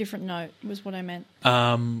 On a different note was what I meant.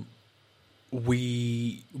 My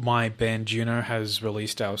band Juno has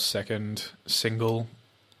released our second single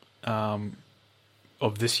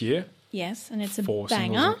of this year. Yes, and it's a Four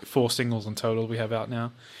banger. 4 singles in total we have out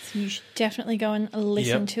now. So you should definitely go and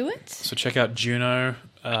listen to it. So check out Juno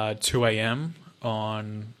 2 a.m.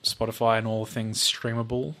 on Spotify and all things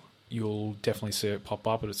streamable. You'll definitely see it pop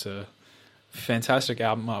up, but it's a fantastic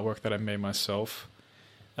album artwork that I made myself.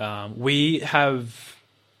 We have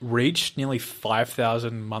reached nearly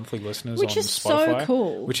 5,000 monthly listeners on Spotify. Which is so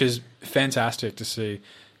cool. Which is fantastic to see.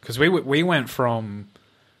 Because we went from,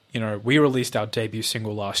 we released our debut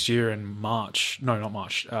single last year in March. No, not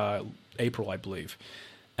March. April, I believe.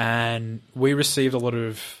 And we received a lot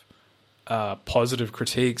of positive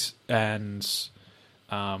critiques and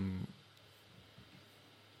a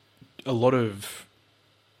lot of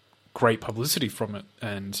great publicity from it.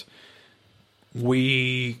 And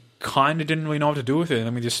we kind of didn't really know what to do with it, and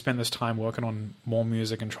then we just spent this time working on more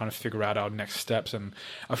music and trying to figure out our next steps. And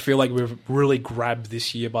I feel like we've really grabbed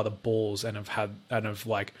this year by the balls and have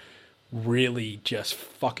like really just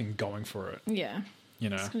fucking going for it. Yeah,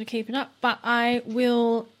 just going to keep it up. But I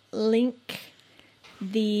will link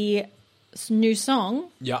the new song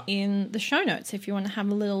Yeah. in the show notes if you want to have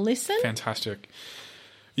a little listen. Fantastic.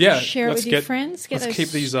 Yeah, Share it with your friends. Get let's those keep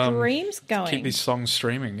these streams going. keep these songs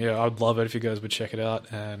streaming. Yeah, I'd love it if you guys would check it out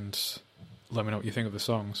and let me know what you think of the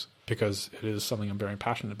songs, because it is something I'm very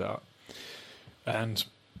passionate about. And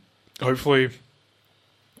hopefully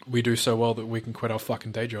we do so well that we can quit our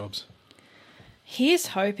fucking day jobs. Here's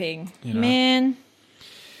hoping. You know? Man,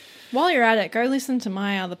 while you're at it, go listen to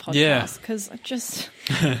my other Yeah. podcast because I just...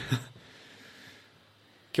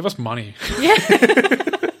 Give us money. Yeah.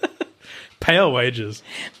 Pay our wages.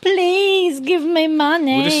 Please give me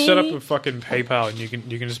money. We'll just set up a fucking PayPal and you can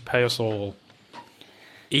just pay us all.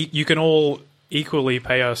 You can all equally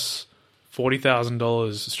pay us $40,000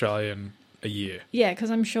 Australian a year. Yeah, because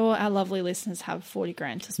I'm sure our lovely listeners have 40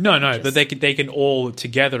 grand to spend. No, but they can all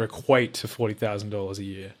together equate to $40,000 a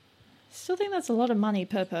year. Still think that's a lot of money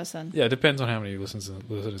per person. Yeah, it depends on how many listeners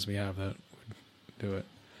we have that would do it.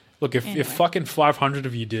 Look, if Anyway. fucking 500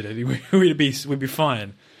 of you did it, we'd be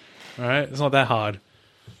fine. All right, it's not that hard.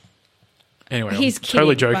 Anyway, He's I'm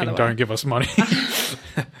totally kidding, by joking. the way. Don't give us money.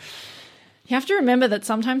 You have to remember that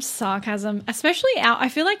sometimes sarcasm, especially I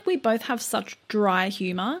feel like we both have such dry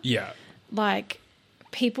humor. Yeah. Like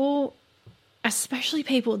people, especially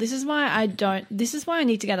people, this is why I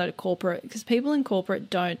need to get out of corporate, because people in corporate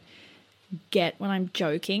don't get when I'm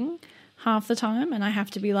joking half the time, and I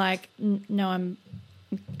have to be like, no, I'm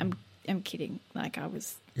kidding. Like that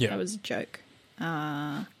was a joke.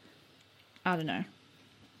 I don't know.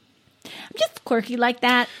 I'm just quirky like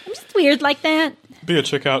that. I'm just weird like that. Be a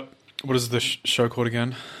check out. What is the show called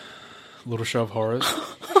again? Little Show of Horrors.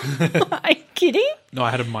 Are you kidding? No, I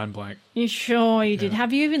had a mind blank. You sure you did? Yeah.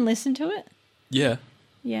 Have you even listened to it? Yeah.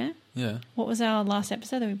 Yeah. Yeah. What was our last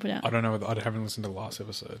episode that we put out? I don't know. I haven't listened to the last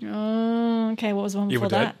episode. Oh, okay. What was the one Evil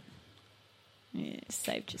before Dead? that? Yeah,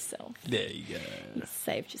 saved yourself. There you go. You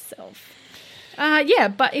saved yourself. Yeah,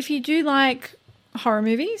 but if you do like horror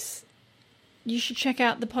movies, you should check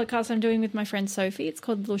out the podcast I'm doing with my friend Sophie. It's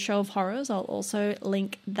called Little Show of Horrors. I'll also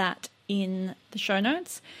link that in the show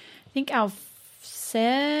notes. I think our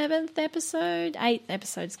 8th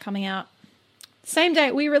episode's coming out. Same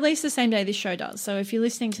day. We release the same day this show does. So if you're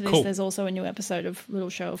listening to this, Cool. there's also a new episode of Little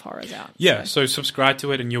Show of Horrors out. Yeah, so subscribe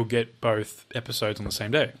to it and you'll get both episodes on the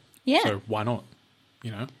same day. Yeah. So why not?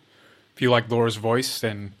 You know? If you like Laura's voice,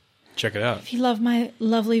 then check it out. If you love my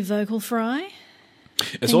lovely vocal fry.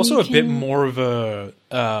 It's then also you a bit can- more of a...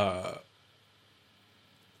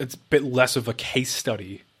 it's a bit less of a case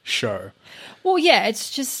study show. Well, yeah, it's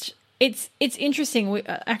just it's interesting. We,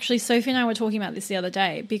 actually, Sophie and I were talking about this the other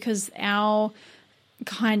day because our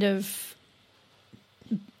kind of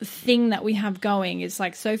thing that we have going is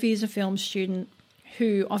like Sophie is a film student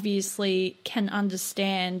who obviously can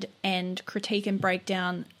understand and critique and break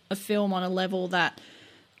down a film on a level that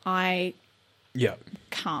I Yeah.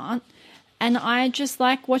 can't. And I just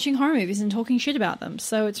like watching horror movies and talking shit about them.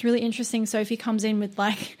 So it's really interesting. Sophie comes in with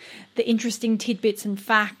like the interesting tidbits and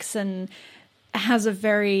facts and has a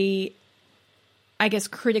very, I guess,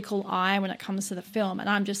 critical eye when it comes to the film. And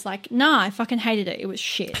I'm just like, nah, I fucking hated it. It was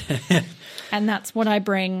shit. And that's what I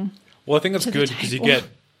bring. Well, I think that's to the good because you table. get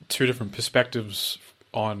two different perspectives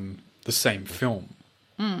on the same film.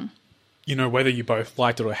 You know, whether you both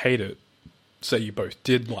liked it or hate it, say you both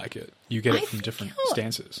did like it, you get it from different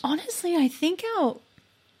stances. Honestly, I think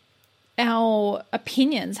our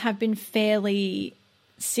opinions have been fairly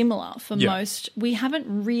similar for Yeah. most. We haven't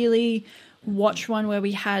really watched one where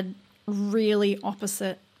we had really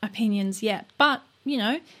opposite opinions yet. But, you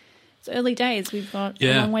know, it's early days. We've got a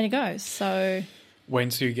Yeah. long way to go. So, Wait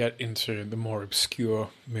until you get into the more obscure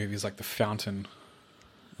movies like The Fountain.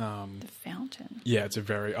 The Fountain. Yeah, it's I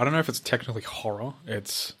don't know if it's technically horror.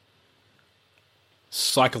 It's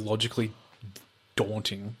psychologically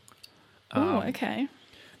daunting. Oh, okay.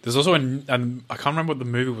 There's also I can't remember what the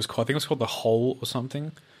movie was called. I think it was called The Hole or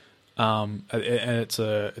something. And it's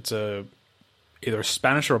a either a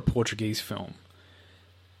Spanish or a Portuguese film,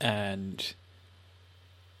 and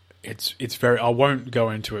it's very. I won't go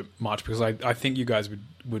into it much because I think you guys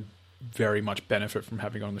would very much benefit from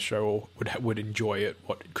having it on the show or would enjoy it,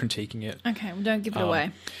 critiquing it. Okay, well, don't give it away.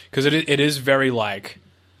 Because it is very like,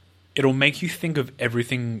 it'll make you think of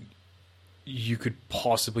everything you could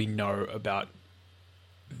possibly know about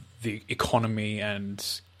the economy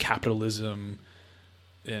and capitalism,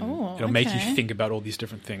 and Oh, it'll make okay. you think about all these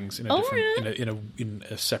different things in a All different right. in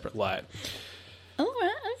a separate light. All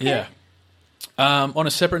right, okay. Yeah. On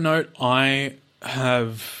a separate note, I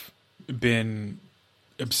have been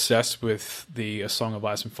obsessed with the A Song of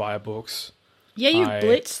Ice and Fire books. Yeah, you I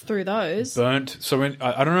blitzed through those. Burnt. So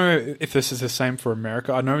I don't know if this is the same for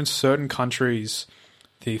America. I know in certain countries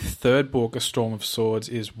The third book, A Storm of Swords,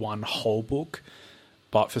 is one whole book,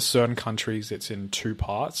 but for certain countries it's in 2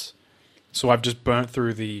 parts. So I've just burnt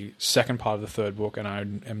through the second part of the third book, and I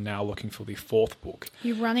am now looking for the 4th book.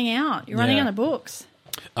 You're running out. You're running out of books.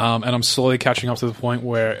 And I'm slowly catching up to the point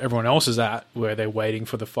where everyone else is at, where they're waiting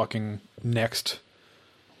for the fucking next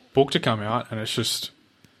book to come out, and it's just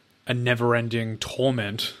a never-ending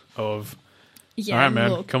torment of... Yeah, all right, man,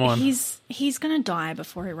 look, come on. He's gonna die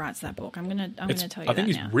before he writes that book. I'm gonna tell you that now. I think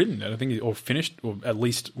he's written it. I think or finished, or at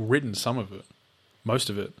least written some of it, most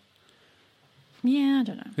of it. Yeah, I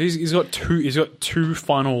don't know. He's got 2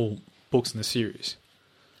 final books in the series.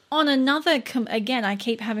 On another, again, I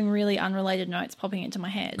keep having really unrelated notes popping into my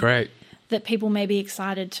head. Great. That people may be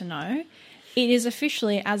excited to know. It is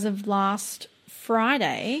officially, as of last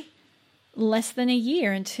Friday, less than a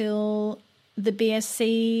year until the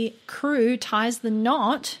BSC crew ties the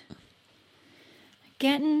knot.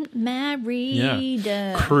 Getting married.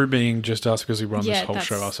 Yeah. Crew being just us because we run this whole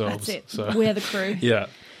show ourselves. That's it. So. We're the crew. Yeah.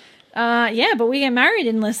 But we get married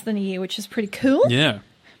in less than a year, which is pretty cool. Yeah.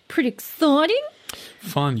 Pretty exciting.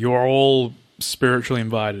 Fun. You're all spiritually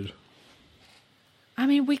invited. I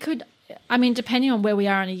mean, depending on where we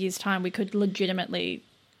are in a year's time, we could legitimately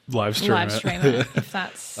live stream it if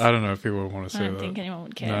that's... I don't know if people would want to see that. I don't think anyone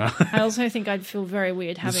would care. No. I also think I'd feel very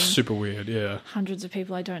weird having... It's super weird, yeah. Hundreds of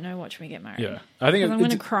people I don't know watch me get married. Yeah. I think I'm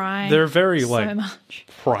going to cry they're very, so much.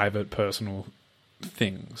 private, personal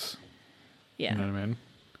things. Yeah. You know what I mean?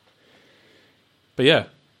 But yeah,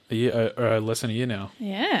 a year, less than a year now.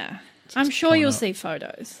 Yeah. I'm sure you'll see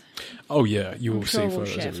photos. Oh, yeah. You will see we'll photos.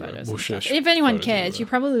 Share photos. We'll share if anyone photos cares, everywhere. you're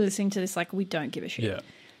probably listening to this like we don't give a shit. Yeah.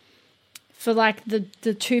 For like the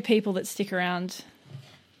 2 people that stick around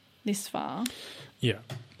this far. Yeah.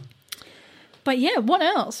 But yeah, what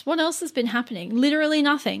else? What else has been happening? Literally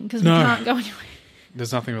nothing because we can't go anywhere.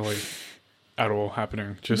 There's nothing really at all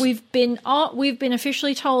happening. Just we've been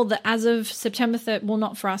officially told that as of September 3rd, well,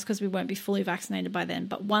 not for us because we won't be fully vaccinated by then,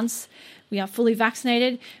 but once we are fully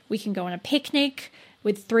vaccinated, we can go on a picnic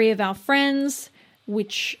with 3 of our friends,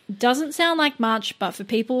 which doesn't sound like much, but for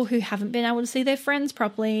people who haven't been able to see their friends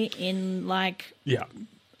properly in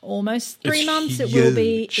almost 3 months, huge. It will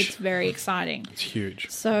be. It's very exciting. It's huge.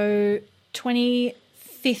 So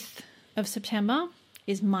 25th of September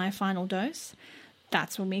is my final dose.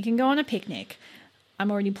 That's when we can go on a picnic.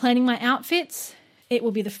 I'm already planning my outfits. It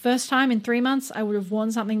will be the first time in 3 months I would have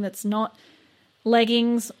worn something that's not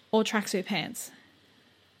leggings or tracksuit pants,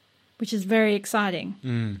 which is very exciting.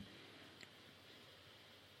 Mm.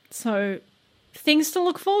 So things to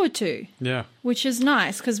look forward to. Yeah. Which is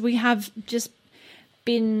nice because we have just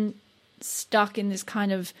been stuck in this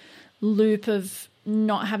kind of loop of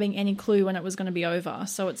not having any clue when it was going to be over.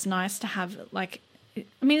 So it's nice to have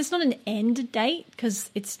it's not an end date because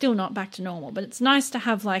it's still not back to normal, but it's nice to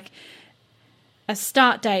have a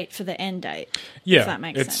start date for the end date. Yeah. If that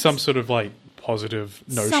makes sense. It's some sort of positive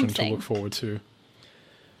notion to look forward to.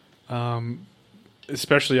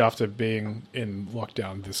 Especially after being in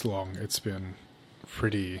lockdown this long, it's been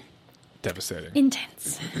pretty devastating.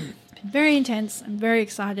 Intense. Been very intense. I'm very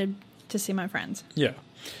excited to see my friends. Yeah.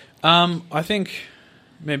 I think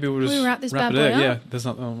maybe we'll just wrap this wrap bad it boy out. up? Yeah, there's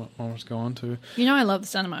nothing else to go on to. You know I love the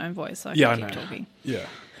sound of my own voice, so I I can know. keep talking. Yeah.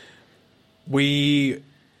 We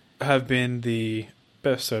have been the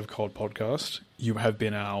Best Served Cold podcast. You have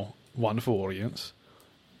been our wonderful audience.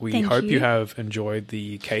 We hope you have enjoyed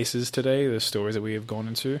the cases today, the stories that we have gone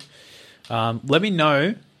into. Let me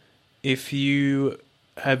know if you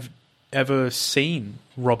have ever seen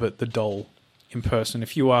Robert the Doll in person.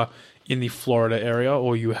 If you are in the Florida area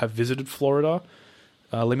or you have visited Florida,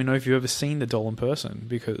 let me know if you've ever seen the doll in person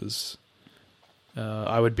because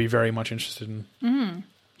I would be very much interested in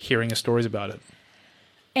hearing your stories about it.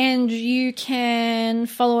 And you can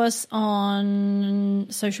follow us on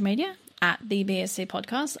social media at the BSC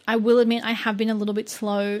podcast. I will admit I have been a little bit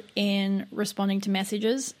slow in responding to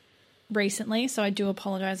messages recently, so I do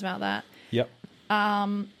apologize about that. Yep.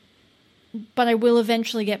 But I will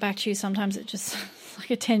eventually get back to you. Sometimes it's just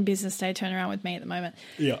like a 10 business day turnaround with me at the moment.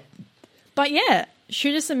 Yeah. But yeah,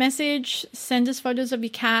 shoot us a message, send us photos of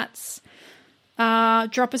your cats,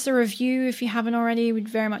 drop us a review if you haven't already. We'd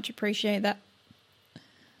very much appreciate that.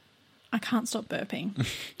 I can't stop burping.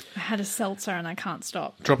 I had a seltzer and I can't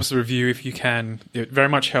stop. Drop us a review if you can. It very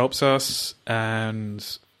much helps us, and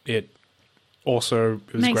it also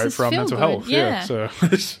is Makes great us for our feel mental good, health. yeah. So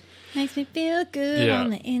Makes me feel good on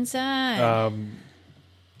the inside.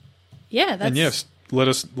 Yeah, that's... And yes, let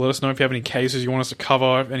us know if you have any cases you want us to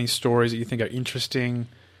cover, any stories that you think are interesting.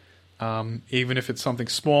 Even if it's something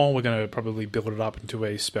small, we're going to probably build it up into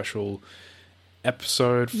a special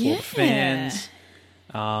episode for the fans.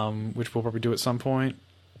 which we'll probably do at some point,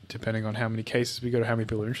 depending on how many cases we got or how many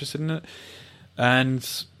people are interested in it. And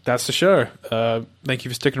that's the show. Thank you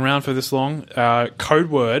for sticking around for this long. Code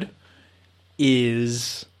word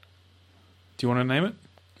is... Do you want to name it?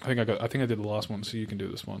 I think I did the last one, so you can do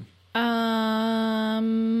this one.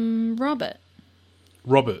 Robert.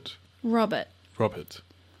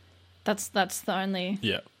 That's the only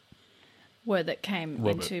word that came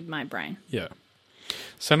into my brain. Yeah.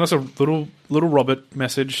 Send us a little Robert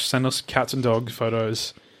message. Send us cats and dog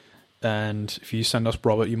photos. And if you send us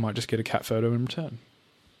Robert, you might just get a cat photo in return.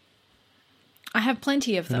 I have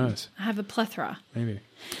plenty of them. Who knows? I have a plethora. Maybe.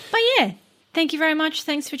 But yeah, thank you very much.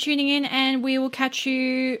 Thanks for tuning in. And we will catch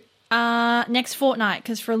you next fortnight,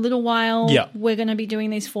 because for a little while we're going to be doing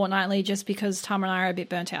these fortnightly just because Tom and I are a bit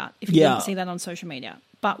burnt out, if you didn't see that on social media.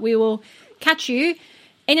 But we will catch you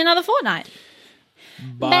in another fortnight.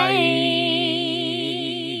 Bye.